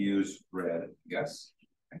 We use red, yes.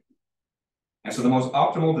 Okay. And so the most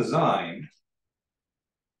optimal design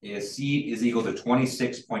is C is equal to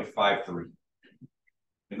 26.53. Let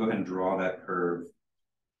me go ahead and draw that curve.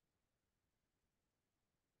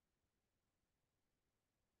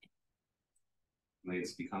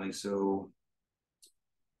 It's becoming so.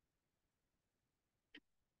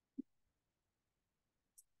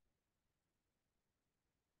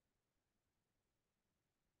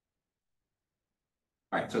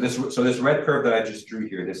 All right, so this red curve that I just drew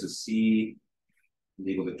here, this is C is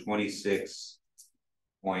equal to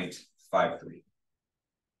 26.53.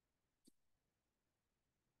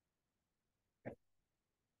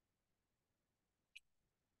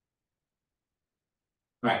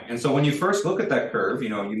 Right, and so when you first look at that curve, you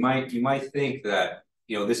might think that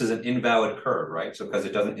this is an invalid curve, right? So because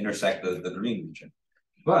it doesn't intersect the green region,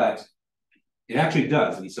 but it actually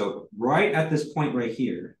does. And so right at this point right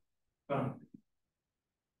here.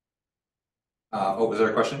 Was there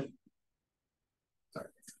a question? Sorry.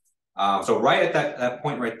 So right at that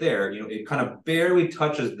point right there, it kind of barely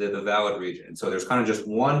touches the valid region. And so there's kind of just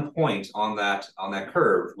one point on that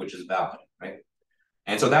curve which is valid, right?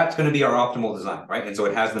 And so that's going to be our optimal design, right? And so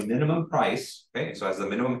it has the minimum price, okay? So it has the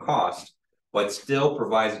minimum cost, but still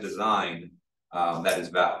provides a design that is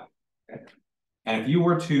valid. Okay? And if you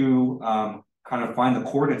were to kind of find the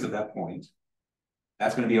coordinates of that point,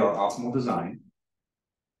 that's going to be our optimal design.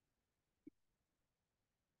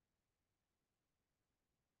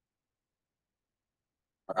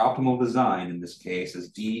 Our optimal design in this case is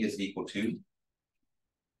D is equal to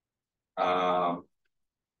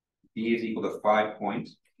D is equal to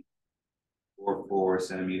 5.44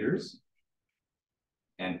 centimeters,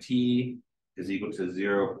 and T is equal to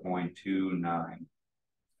 0.29.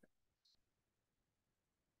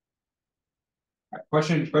 Right,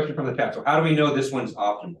 question from the chat. So how do we know this one's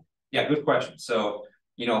optimal? Yeah, good question. So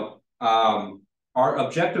our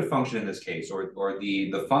objective function in this case, or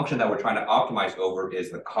the function that we're trying to optimize over, is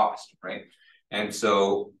the cost, right? And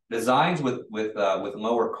so designs with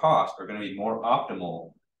lower cost are going to be more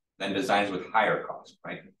optimal than designs with higher cost,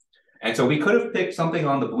 right? And so we could have picked something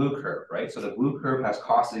on the blue curve, right? So the blue curve has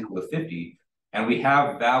cost equal to 50, and we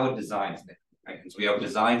have valid designs there, right? And so we have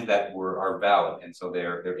designs that are valid, and so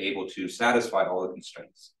they're able to satisfy all the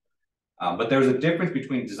constraints. But there's a difference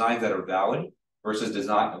between designs that are valid versus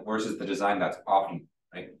the design that's optimal,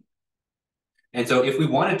 right? And so if we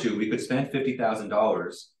wanted to, we could spend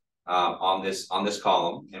 $50,000 on this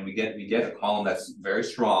column, and we get a column that's very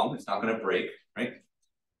strong. It's not going to break, right?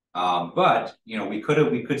 But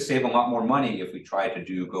we could save a lot more money if we tried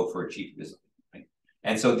to go for a cheap design, right?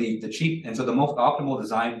 And so the most optimal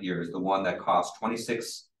design here is the one that costs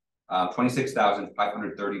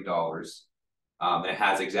 $26,530. It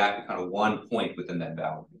has exactly kind of one point within that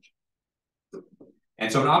value region.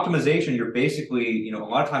 And so in optimization, you're basically, a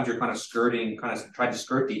lot of times you're kind of trying to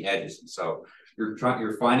skirt the edges. And so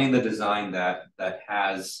you're finding the design that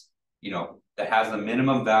has the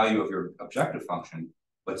minimum value of your objective function,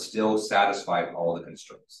 but still satisfies all the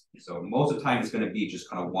constraints. So most of the time it's going to be just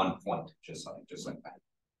kind of one point, just like that.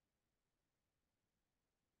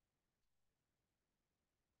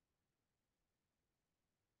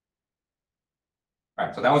 All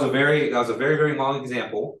right, so that was a very long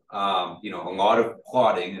example. A lot of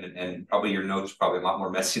plotting, and probably your notes probably a lot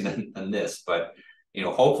more messy than this, but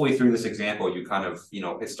hopefully through this example, you kind of,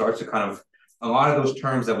 it starts to kind of, a lot of those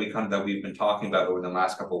terms that we've been talking about over the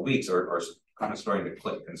last couple of weeks are kind of starting to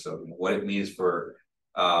click. And so what it means for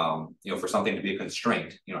for something to be a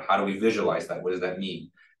constraint, how do we visualize that? What does that mean?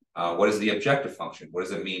 What is the objective function? What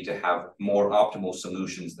does it mean to have more optimal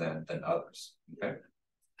solutions than others? Okay.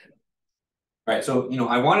 All right, so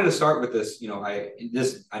I wanted to start with this. I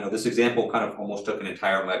know this example kind of almost took an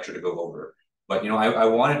entire lecture to go over, But I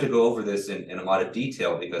wanted to go over this in a lot of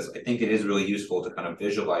detail because I think it is really useful to kind of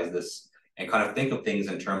visualize this and kind of think of things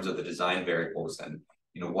in terms of the design variables and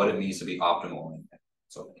what it means to be optimal.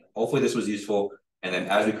 So hopefully this was useful. And then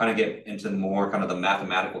as we kind of get into more kind of the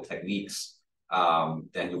mathematical techniques,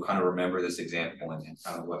 then you'll kind of remember this example and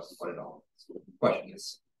kind of what it all is. Question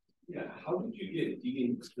is. Yeah, how did you get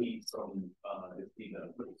DNT from the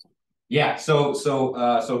theta? Yeah, so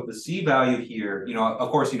the C value here, of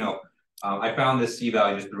course, I found this C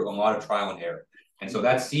value just through a lot of trial and error. And so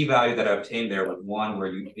that C value that I obtained there was one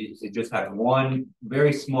where it just had one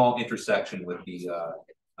very small intersection with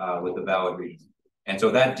the valid region. And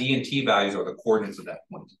so that D and T values are the coordinates of that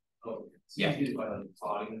point. Oh, so yeah.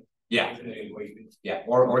 Yeah. Yeah.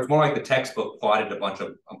 Or it's more like the textbook plotted a bunch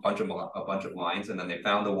of lines, and then they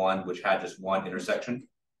found the one which had just one intersection.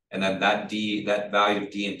 And then that value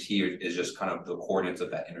of D and T is just kind of the coordinates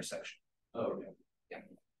of that intersection. Oh, okay. Yeah.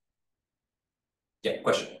 Yeah,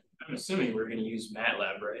 question. I'm assuming we're going to use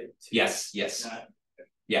MATLAB, right? Yes.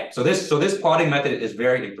 Yeah. So this plotting method is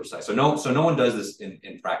very imprecise. So no one does this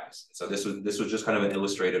in practice. So this was just kind of an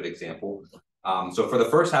illustrative example. So for the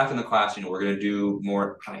first half in the class, we're going to do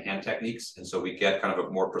more kind of hand techniques, and so we get kind of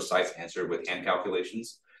a more precise answer with hand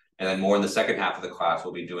calculations. And then more in the second half of the class,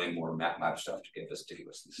 we'll be doing more MATLAB stuff to get this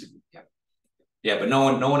ridiculous. Yeah, but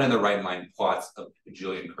no one in their right mind plots a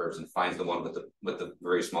bajillion curves and finds the one with the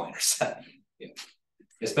very small intersection. Yeah.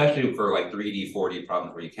 Especially for like 3D, 4D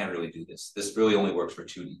problems where you can't really do this. This really only works for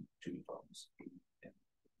 2D problems. Yeah.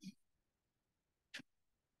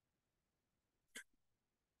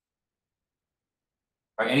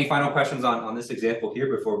 All right, any final questions on this example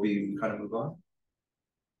here before we kind of move on?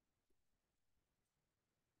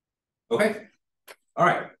 Okay. All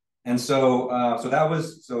right. And so that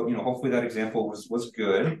was, hopefully that example was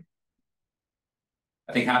good.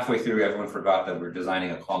 I think halfway through, everyone forgot that we're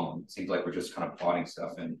designing a column. It seems like we're just kind of plotting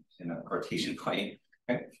stuff in a Cartesian plane.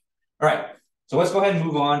 Okay. All right. So let's go ahead and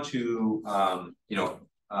move on to,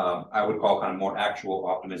 I would call kind of more actual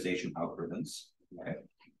optimization algorithms. Okay.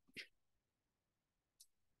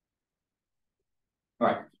 All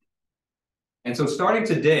right. And so starting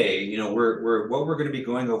today, what we're going to be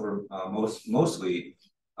going over mostly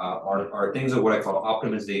are things of what I call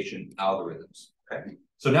optimization algorithms. Okay.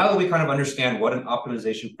 So now that we kind of understand what an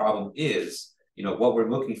optimization problem is, what we're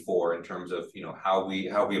looking for in terms of how we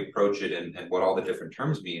approach it and what all the different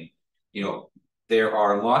terms mean, there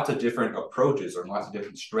are lots of different approaches or lots of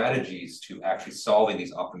different strategies to actually solving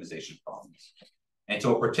these optimization problems. And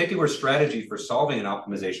so a particular strategy for solving an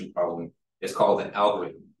optimization problem is called an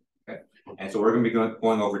algorithm. Okay. And so we're going to be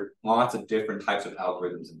going over lots of different types of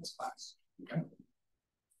algorithms in this class. Okay.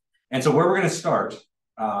 And so where we're going to start,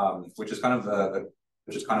 which is kind of the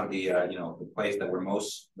place that where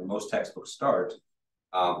most textbooks start,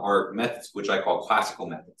 are methods which I call classical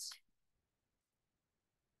methods.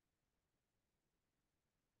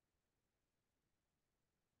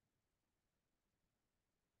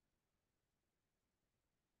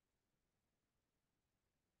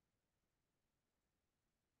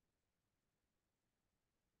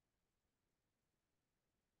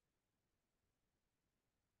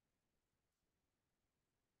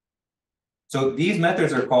 So these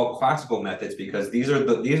methods are called classical methods because these are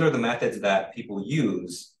the methods that people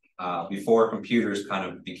use before computers kind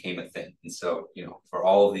of became a thing. And so, for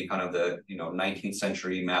all of the kind of the 19th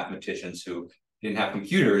century mathematicians who didn't have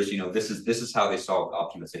computers, this is how they solved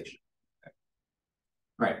optimization. Okay.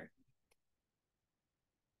 Right.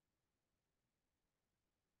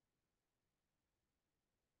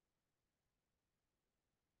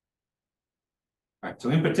 Right.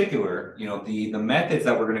 So in particular, the methods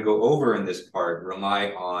that we're going to go over in this part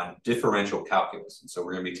rely on differential calculus. And so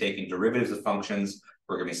we're going to be taking derivatives of functions,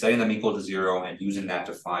 we're going to be setting them equal to 0 and using that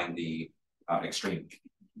to find the extreme.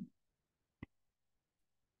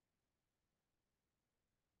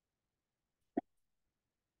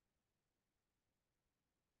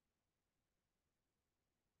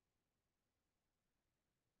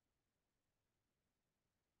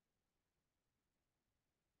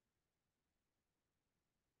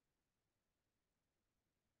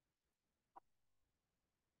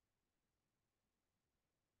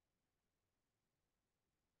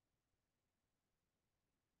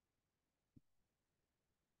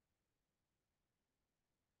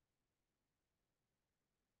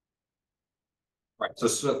 Right.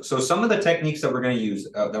 So some of the techniques that we're going to use,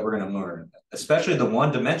 that we're going to learn, especially the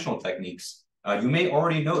one-dimensional techniques, you may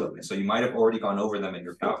already know them. And so you might have already gone over them in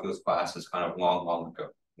your calculus classes kind of long ago.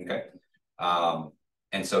 Okay.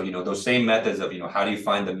 And so, those same methods of, how do you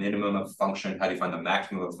find the minimum of a function? How do you find the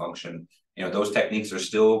maximum of a function? Those techniques are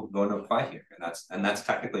still going to apply here. And that's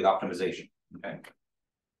technically optimization. Okay.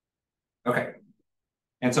 Okay.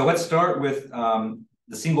 And so let's start with the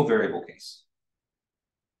single variable case.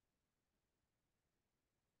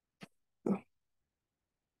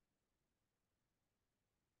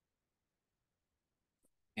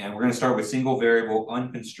 And we're going to start with single variable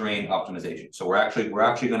unconstrained optimization. So we're actually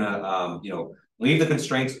going to leave the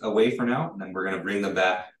constraints away for now, and then we're going to bring them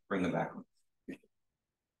back.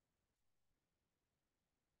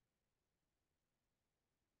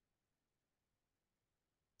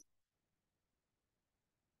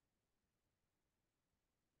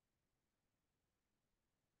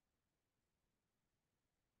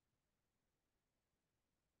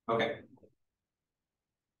 Okay.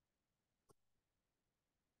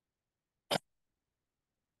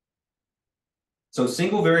 So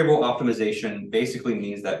single variable optimization basically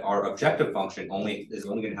means that our objective function is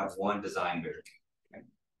only going to have one design variable. Okay?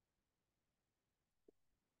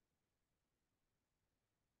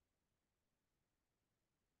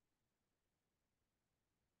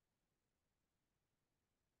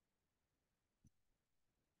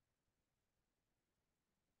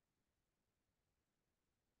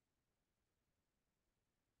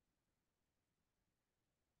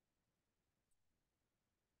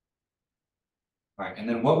 All right, and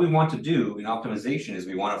then what we want to do in optimization is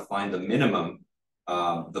we want to find the minimum,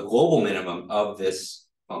 the global minimum of this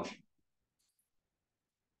function.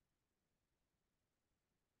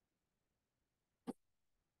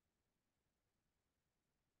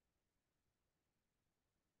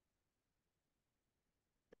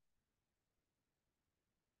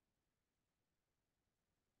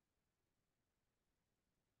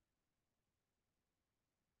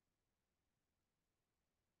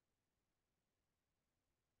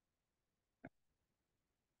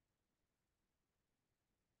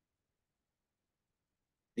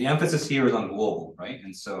 The emphasis here is on global, right?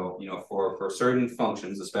 And so, for certain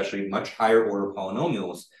functions, especially much higher order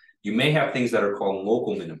polynomials, you may have things that are called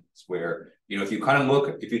local minimums, where, if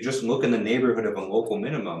you just look in the neighborhood of a local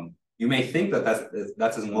minimum, you may think that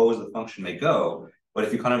that's as low as the function may go. But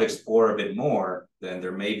if you kind of explore a bit more, then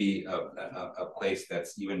there may be a place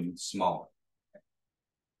that's even smaller.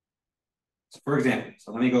 So for example,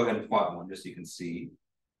 let me go ahead and plot one just so you can see.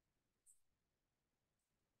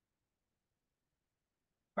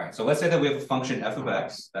 All right, so let's say that we have a function f of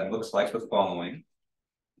x that looks like the following.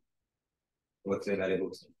 Let's say that it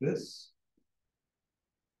looks like this.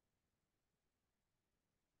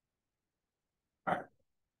 All right.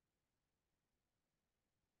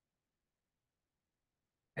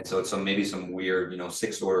 And so it's maybe some weird,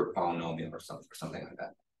 sixth order polynomial or something like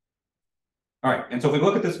that. All right, and so if we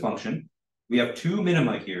look at this function, we have two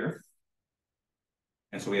minima here.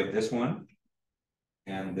 And so we have this one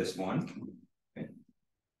and this one. Okay.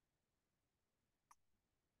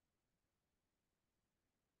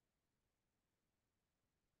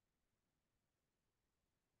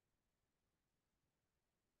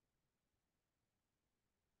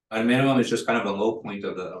 A minimum is just kind of a low point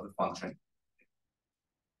of the function.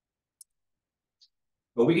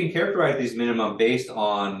 But we can characterize these minimum based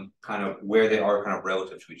on kind of where they are kind of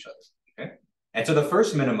relative to each other. Okay. And so the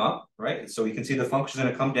first minima, right? So we can see the function is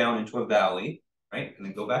going to come down into a valley, right? And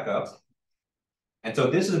then go back up. And so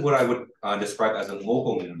this is what I would describe as a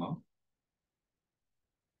local minimum.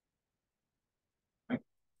 Right?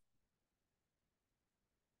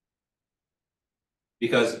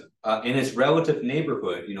 Because in its relative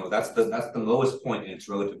neighborhood, that's the lowest point in its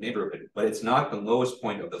relative neighborhood, but it's not the lowest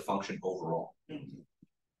point of the function overall.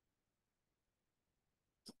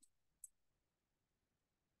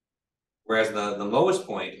 Whereas the lowest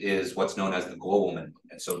point is what's known as the global minimum.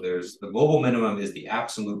 And so the global minimum is the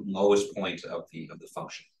absolute lowest point of the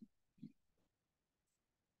function.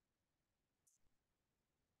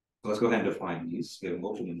 So let's go ahead and define these. We have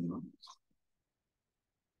global minimum.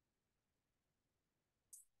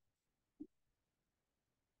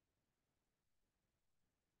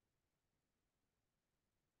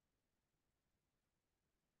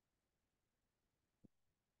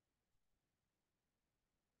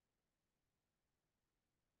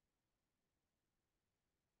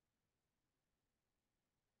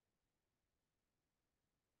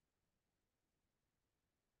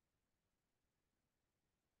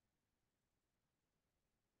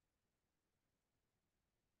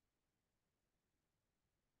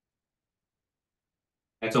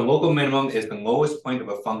 And so local minimum is the lowest point of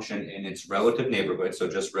a function in its relative neighborhood, so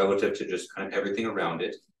just relative to just kind of everything around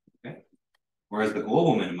it. Okay. Whereas the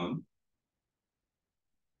global minimum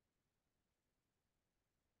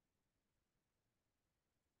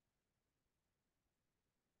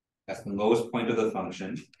that's the lowest point of the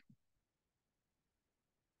function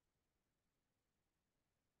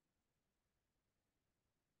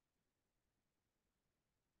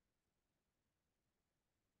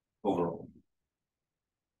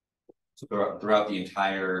So throughout the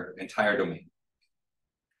entire domain.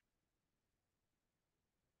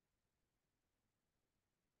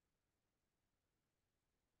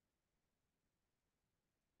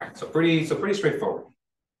 All right, so pretty straightforward.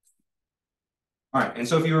 All right, and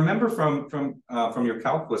so if you remember from your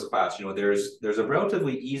calculus class, there's a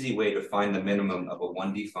relatively easy way to find the minimum of a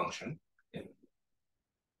 1D function.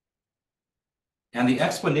 And the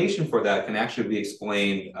explanation for that can actually be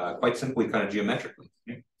explained quite simply, kind of geometrically.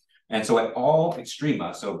 And so at all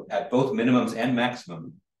extrema, so at both minimums and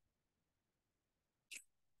maximum,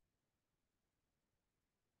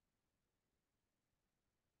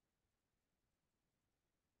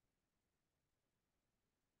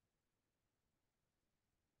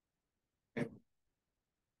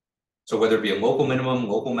 so whether it be a local minimum,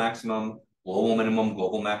 local maximum, global minimum,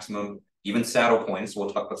 global maximum, even saddle points, we'll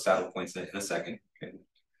talk about saddle points in a second. Okay.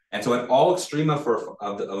 And so at all extrema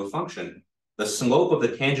of a function, the slope of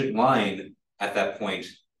the tangent line at that point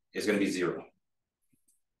is going to be 0.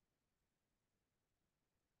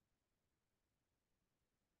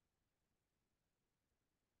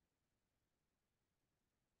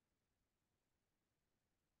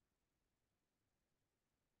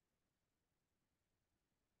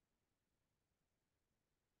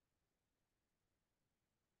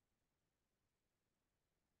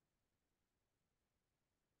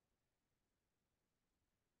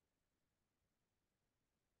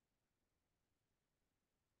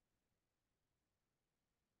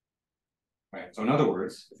 Right. So in other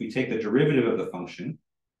words, if we take the derivative of the function,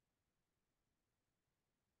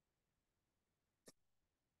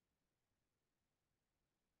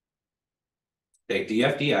 take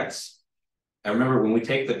df dx, and remember when we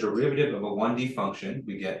take the derivative of a 1D function,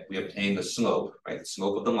 we obtain the slope, right? The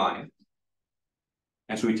slope of the line.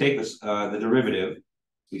 And so we take this the derivative,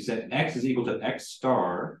 we set x is equal to x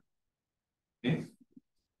star, okay?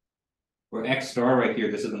 Where x star right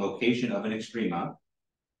here, this is the location of an extrema.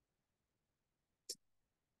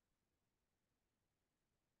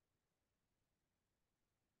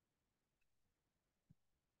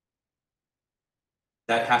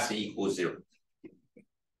 That has to equal 0.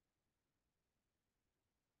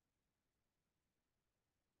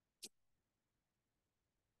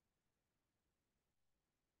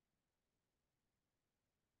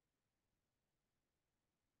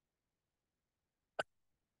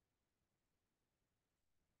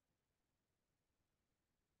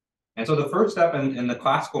 And so the first step in the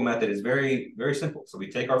classical method is very, very simple. So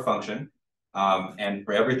we take our function, and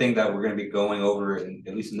for everything that we're going to be going over,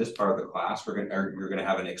 at least in this part of the class, you're going to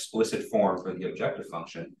have an explicit form for the objective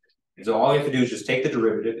function. And so all you have to do is just take the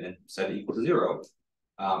derivative and set it equal to 0,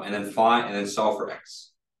 and then solve for x.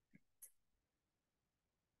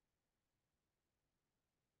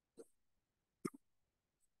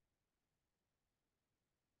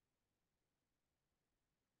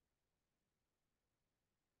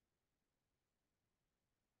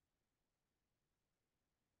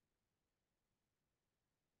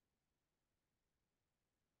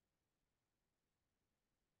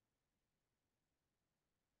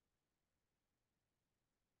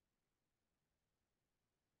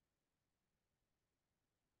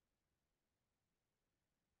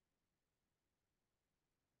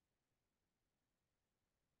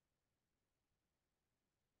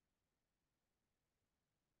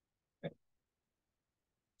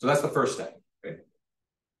 So that's the first step. Okay.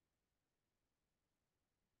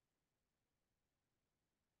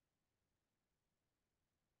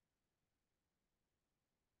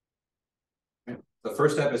 The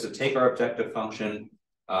first step is to take our objective function,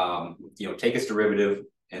 take its derivative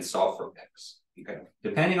and solve for x. Okay.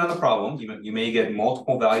 Depending on the problem, you may get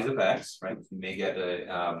multiple values of x, right? You may get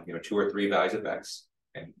 2 or 3 values of x.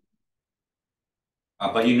 Okay.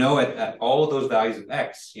 But at all of those values of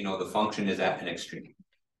x, the function is at an extreme.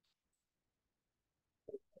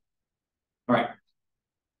 All right.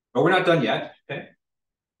 But we're not done yet, okay?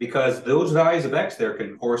 Because those values of x there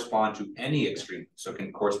can correspond to any extreme. So it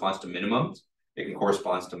can correspond to minimums, it can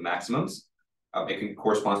correspond to maximums, it can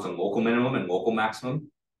correspond to local minimum and local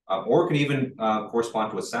maximum, or it can even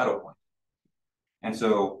correspond to a saddle point. And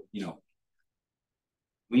so,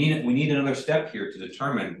 we need another step here to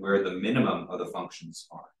determine where the minimum of the functions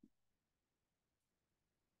are.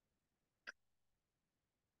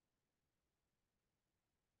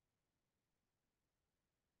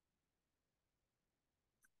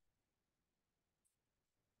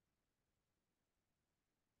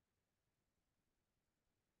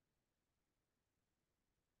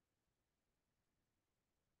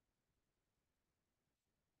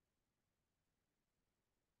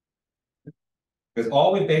 Because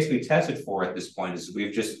all we basically tested for at this point is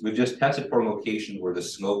we've just tested for a location where the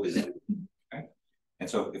slope is, okay? And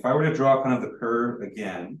so if I were to draw kind of the curve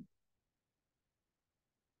again.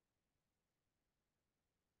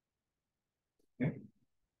 Okay.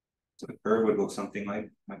 So the curve would look something like,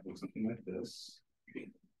 might look something like this.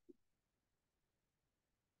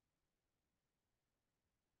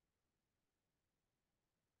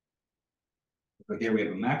 So here we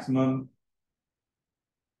have a maximum.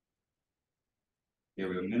 Here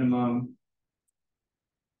we have a minimum.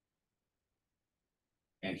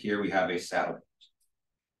 And here we have a saddle point.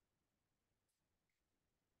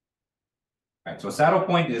 All right, so a saddle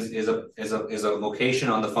point is a location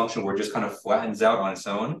on the function where it just kind of flattens out on its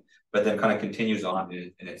own, but then kind of continues on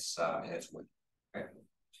in its way. Okay.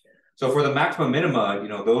 So for the maximum minima, you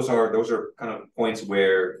know, those are kind of points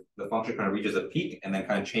where the function kind of reaches a peak and then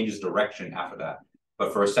kind of changes direction after that.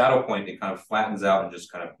 But for a saddle point, it kind of flattens out and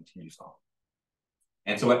just kind of continues on.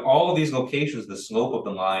 And so at all of these locations, the slope of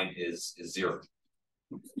the line is 0.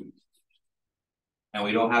 And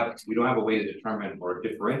we don't have a way to determine or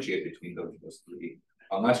differentiate between those three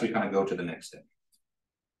unless we kind of go to the next step.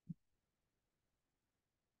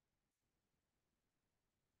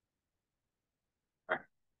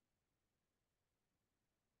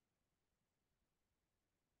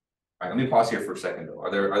 All right, let me pause here for a second though. Are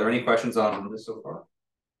there any questions on this so far?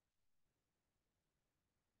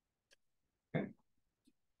 Okay.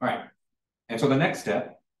 All right. And so the next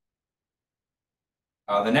step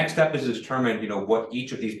is to determine, you know, what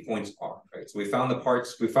each of these points are, right? So we found the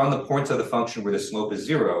points of the function where the slope is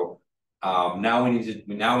 0. Now we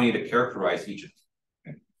need to characterize each of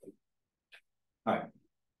them. Okay. All right.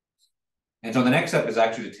 And so the next step is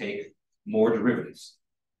actually to take more derivatives.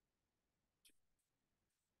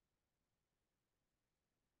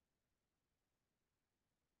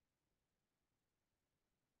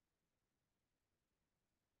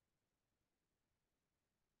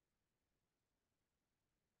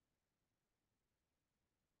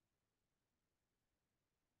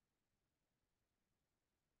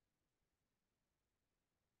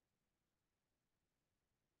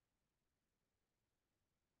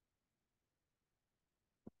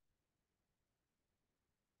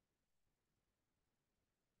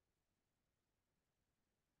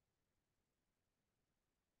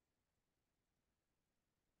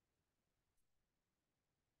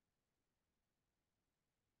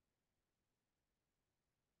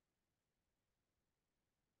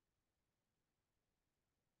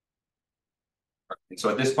 And so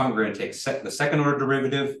at this point, we're going to take the second order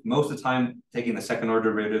derivative. Most of the time, taking the second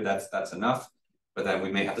order derivative, that's enough. But then we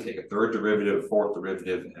may have to take a third derivative, a fourth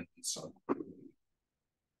derivative, and so on.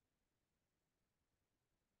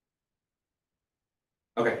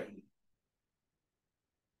 Okay.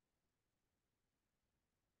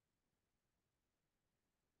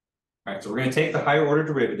 All right, so we're going to take the higher order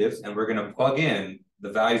derivatives and we're going to plug in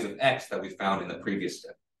the values of x that we found in the previous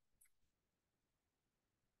step.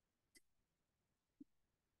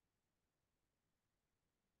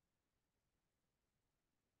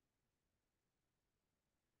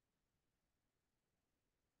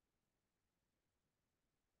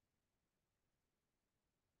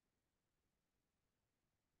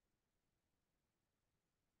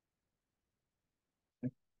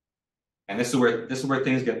 And this is where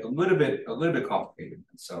things get a little bit complicated.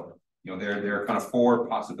 So, you know, there are kind of 4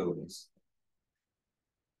 possibilities.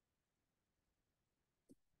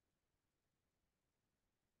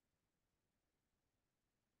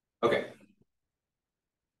 Okay.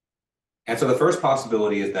 And so the first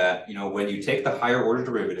possibility is that, you know, when you take the higher order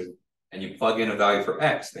derivative and you plug in a value for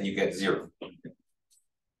x, then you get 0.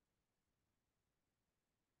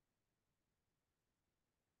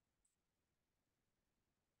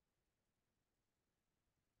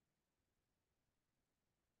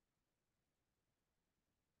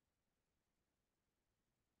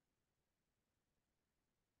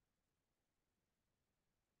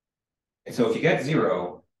 And so if you get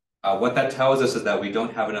 0, what that tells us is that we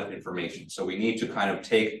don't have enough information. So we need to kind of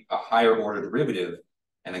take a higher order derivative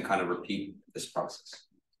and then kind of repeat this process.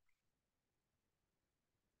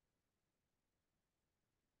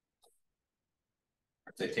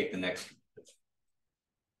 So take the next.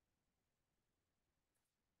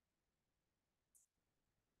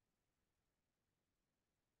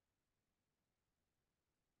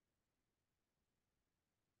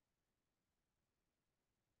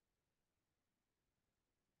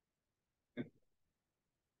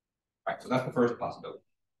 All right, so that's the first possibility.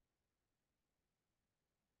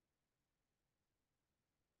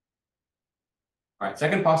 All right,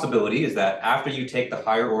 second possibility is that after you take the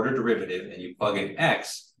higher order derivative and you plug in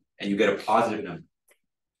x and you get a positive number.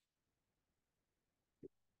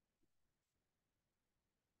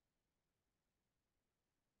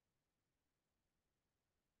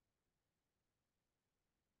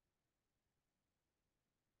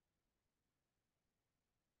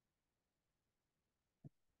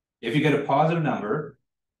 If you get a positive number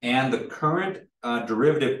and the current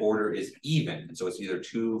derivative order is even, and so it's either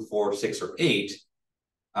 2, 4, 6, or 8,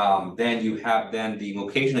 then you have the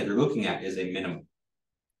location that you're looking at is a minimum.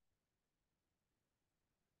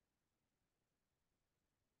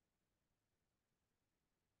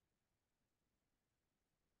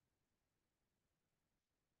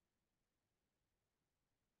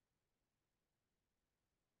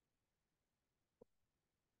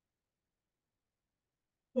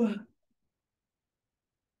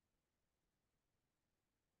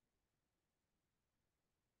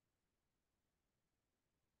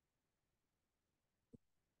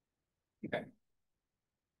 Okay.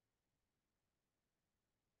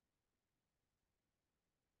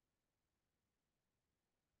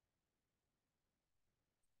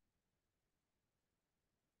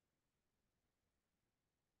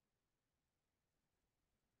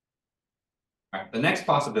 All right. The next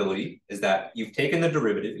possibility is that you've taken the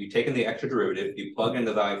derivative, you've taken the extra derivative, you plug in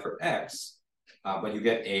the value for x, but you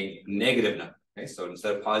get a negative number. Okay, so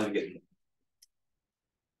instead of positive, you get.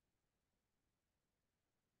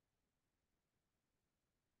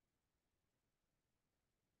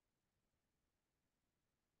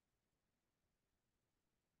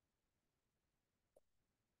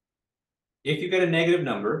 If you get a negative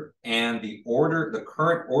number and the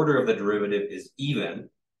current order of the derivative is even,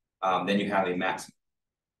 then you have a maximum.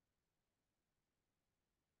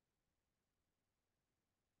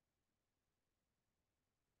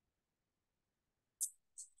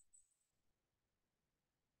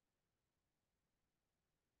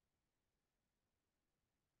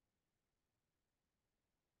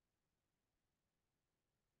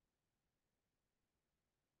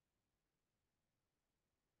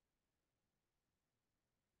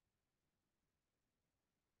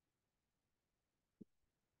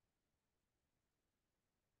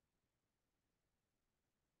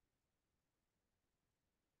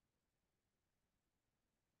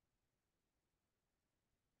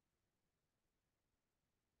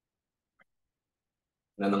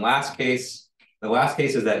 And then the last case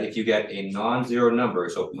is that if you get a non-zero number,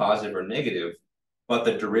 so positive or negative, but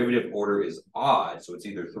the derivative order is odd, so it's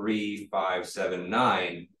either 3, 5, 7,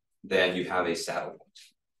 9, then you have a saddle point.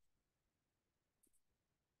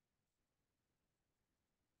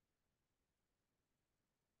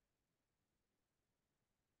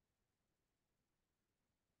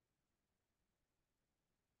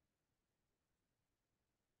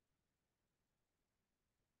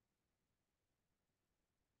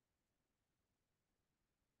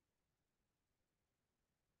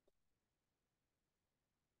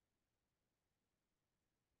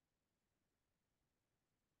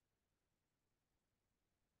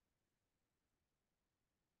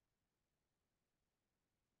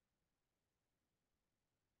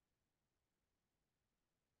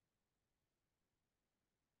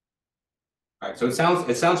 All right, so it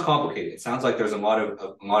sounds complicated. It sounds like there's a lot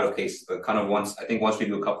of cases, but kind of once we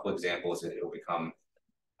do a couple examples, it'll become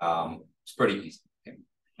it's pretty easy. Okay?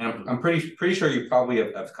 And I'm pretty sure you probably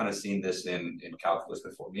have kind of seen this in calculus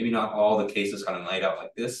before. Maybe not all the cases kind of laid out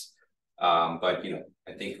like this, but you know,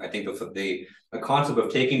 I think the concept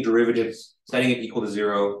of taking derivatives, setting it equal to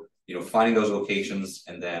 0, you know, finding those locations,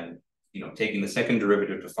 and then you know taking the second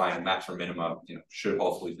derivative to find a max or minimum, you know, should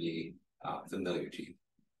hopefully be familiar to you.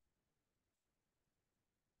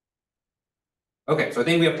 Okay, so I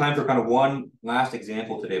think we have time for kind of one last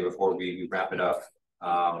example today before we wrap it up.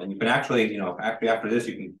 And you can actually, you know, after this,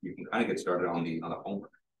 you can kind of get started on the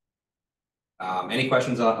homework. Any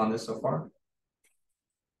questions on this so far?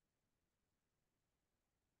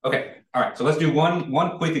 Okay, all right. So let's do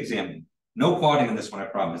one quick example. No plotting on this one, I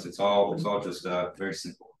promise. It's all just very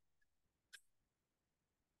simple.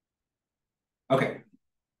 Okay,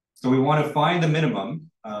 so we want to find the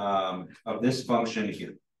minimum of this function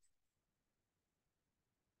here.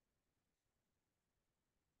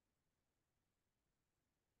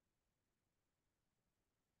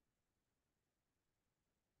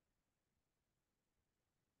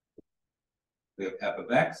 We have f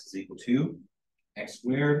of x is equal to x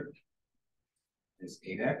squared is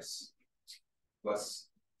 8x plus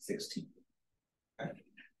 16. Okay.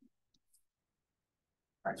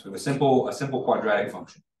 All right, so we have a simple quadratic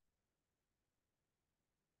function.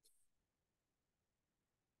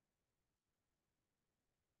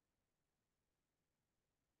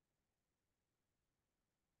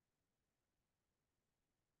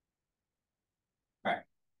 All right.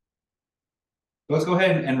 So let's go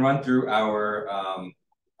ahead and run through our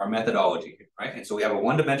methodology, right? And so we have a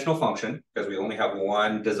one-dimensional function because we only have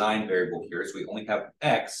one design variable here. So we only have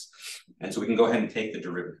x, and so we can go ahead and take the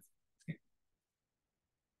derivative.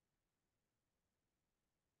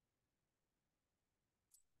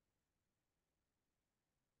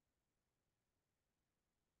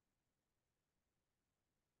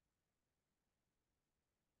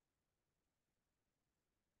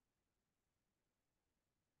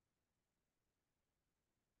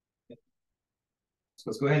 So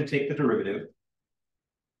let's go ahead and take the derivative.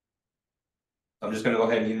 I'm just going to go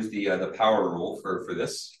ahead and use the power rule for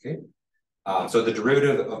this. Okay. So the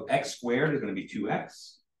derivative of x squared is going to be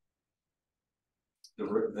 2x.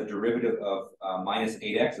 The derivative of minus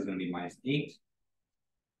 8x is going to be minus 8.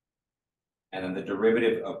 And then the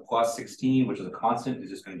derivative of plus 16, which is a constant, is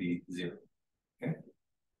just going to be 0. Okay.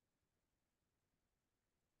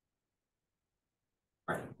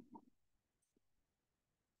 All right.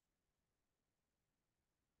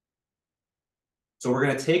 So we're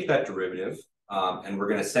going to take that derivative and we're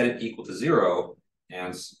going to set it equal to 0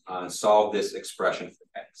 and solve this expression for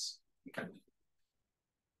x. Okay.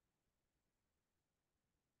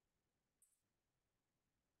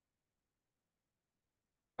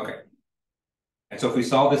 Okay. And so if we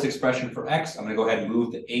solve this expression for x, I'm going to go ahead and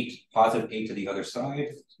move the 8, positive 8 to the other side.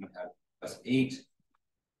 So I'm going to have plus 8,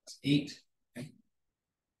 plus 8. Okay.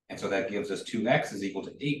 And so that gives us 2x is equal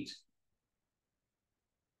to 8.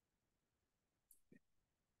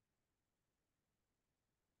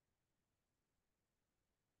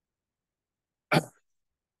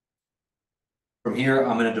 From here,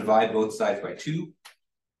 I'm going to divide both sides by 2.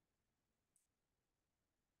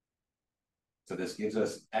 So this gives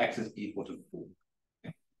us x is equal to 4.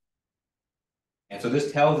 Okay. And so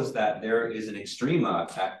this tells us that there is an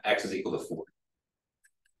extrema at x is equal to 4.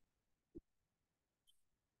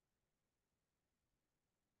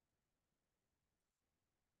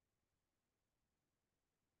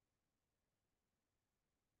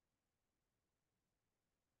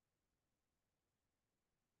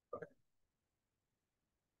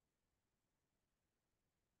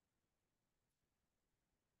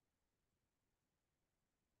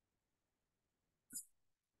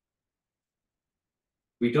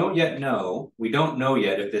 We don't know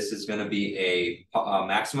yet if this is going to be a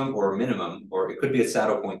maximum or a minimum, or it could be a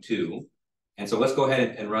saddle point too. And so let's go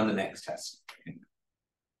ahead and run the next test.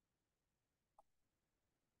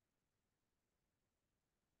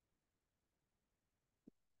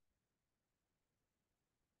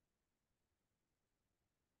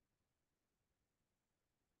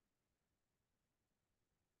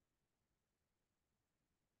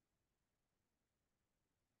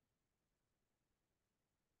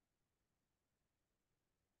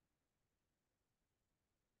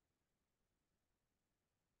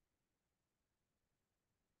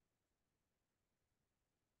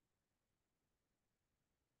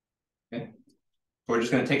 Okay. So we're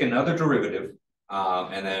just going to take another derivative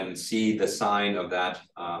and then see the sign of that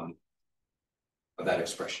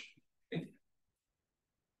expression.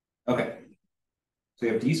 Okay. So we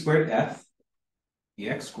have d squared f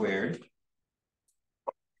dx squared.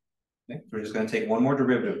 Okay. So we're just going to take one more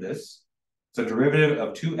derivative of this. So derivative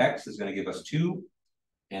of 2x is going to give us 2.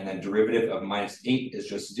 And then derivative of minus 8 is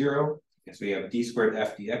just 0. And so we have d squared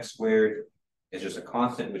f dx squared is just a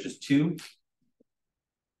constant, which is 2.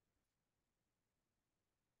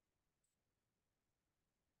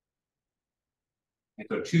 And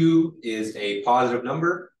so 2 is a positive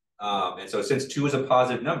number. And so since 2 is a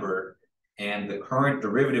positive number and the current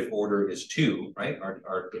derivative order is 2, right?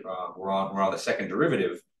 We're on the second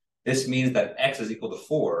derivative. This means that x is equal to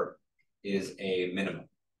 4 is a minimum.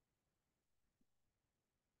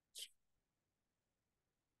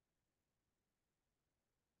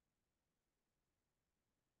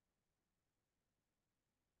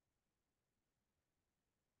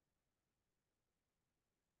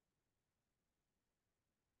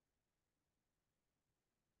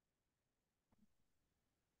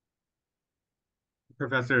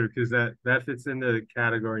 Professor, because that fits into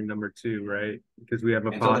category number 2, right? Because we have a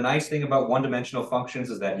And so the nice thing about one-dimensional functions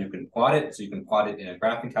is that you can plot it. So you can plot it in a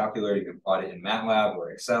graphing calculator, you can plot it in MATLAB or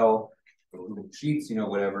Excel, or Google Sheets,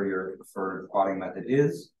 whatever your preferred plotting method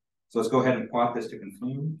is. So let's go ahead and plot this to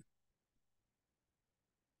confirm.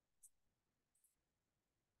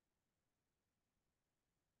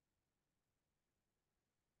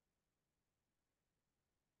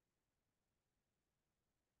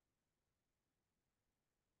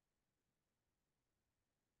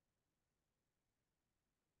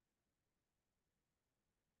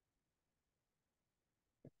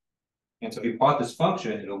 And so if you plot this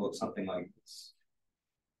function, it'll look something like this.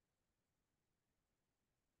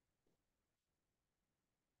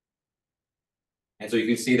 And so you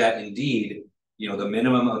can see that indeed, the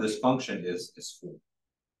minimum of this function is 4.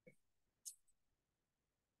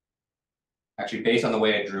 Actually, based on the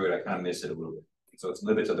way I drew it, I kind of missed it a little bit. So it's a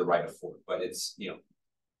little bit to the right of 4, but it's,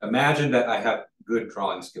 imagine that I have good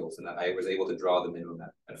drawing skills and that I was able to draw the minimum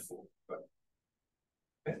at 4. But,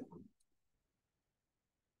 okay.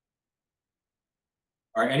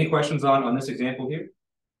 All right, any questions on this example here?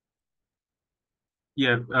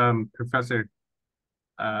 Yeah, Professor,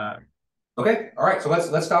 Okay, all right, so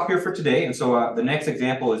let's stop here for today. And so the next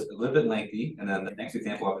example is a little bit lengthy, and then the next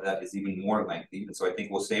example after that is even more lengthy. And so I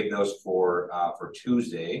think we'll save those for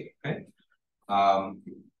Tuesday. Okay.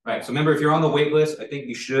 Right. So remember, if you're on the wait list, I think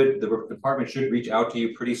the department should reach out to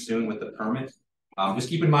you pretty soon with the permit. Just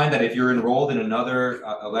keep in mind that if you're enrolled in another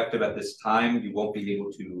elective at this time, you won't be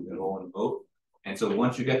able to enroll in both. And so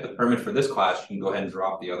once you get the permit for this class, you can go ahead and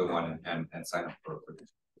drop the other one and sign up for this.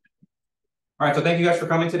 All right, so thank you guys for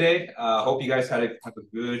coming today. Hope you guys have a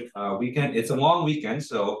good weekend. It's a long weekend,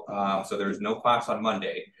 so there's no class on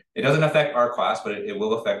Monday. It doesn't affect our class, but it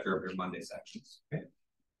will affect your Monday sections. Okay.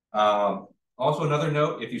 Also, another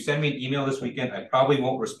note: if you send me an email this weekend, I probably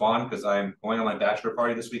won't respond because I'm going on my bachelor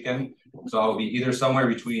party this weekend. So I'll be either somewhere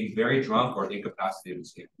between very drunk or incapacitated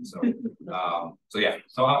this weekend. So yeah.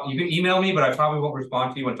 So you can email me, but I probably won't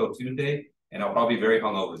respond to you until Tuesday. And I'll probably be very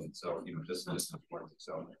hungover then. So, just important.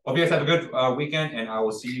 So hope you guys have a good weekend, and I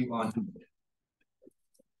will see you on Tuesday.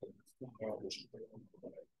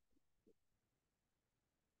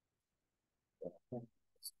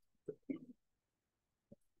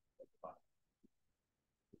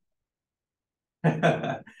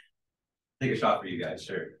 Take a shot for you guys,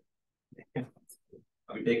 sure.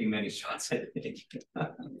 I'll be taking many shots, I think.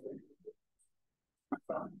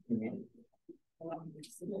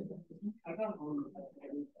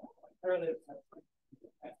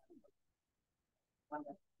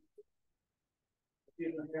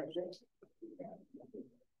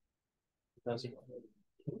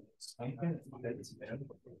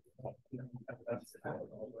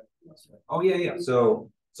 Oh yeah. So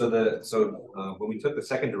when we took the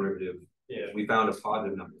second derivative, we found a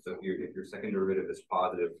positive number. So if your second derivative is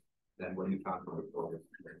positive, then what you found from the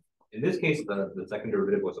in this case, the second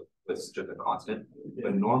derivative was just a constant,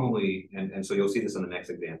 but normally, and so you'll see this in the next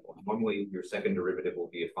example. Normally, your second derivative will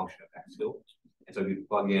be a function of x still, and so if you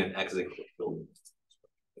plug in x is equal to 2,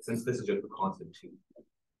 since this is just a constant 2,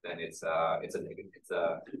 then it's a negative.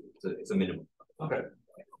 It's a minimum. Okay.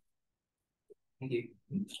 Thank you.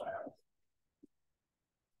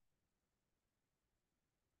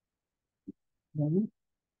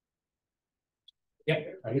 Yep.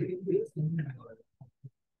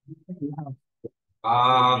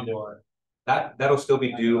 That'll still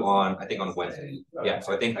be due on, I think, on Wednesday. Yeah,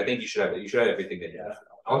 so I think you should have everything that you have.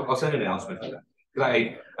 I'll send an announcement for that.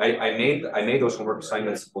 Because I made those homework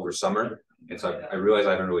assignments over summer, and so I realized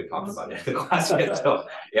I haven't really talked about it in the class yet. So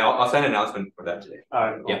yeah, I'll send an announcement for that today.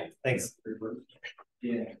 All right. Yeah. Thanks.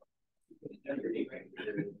 Yeah.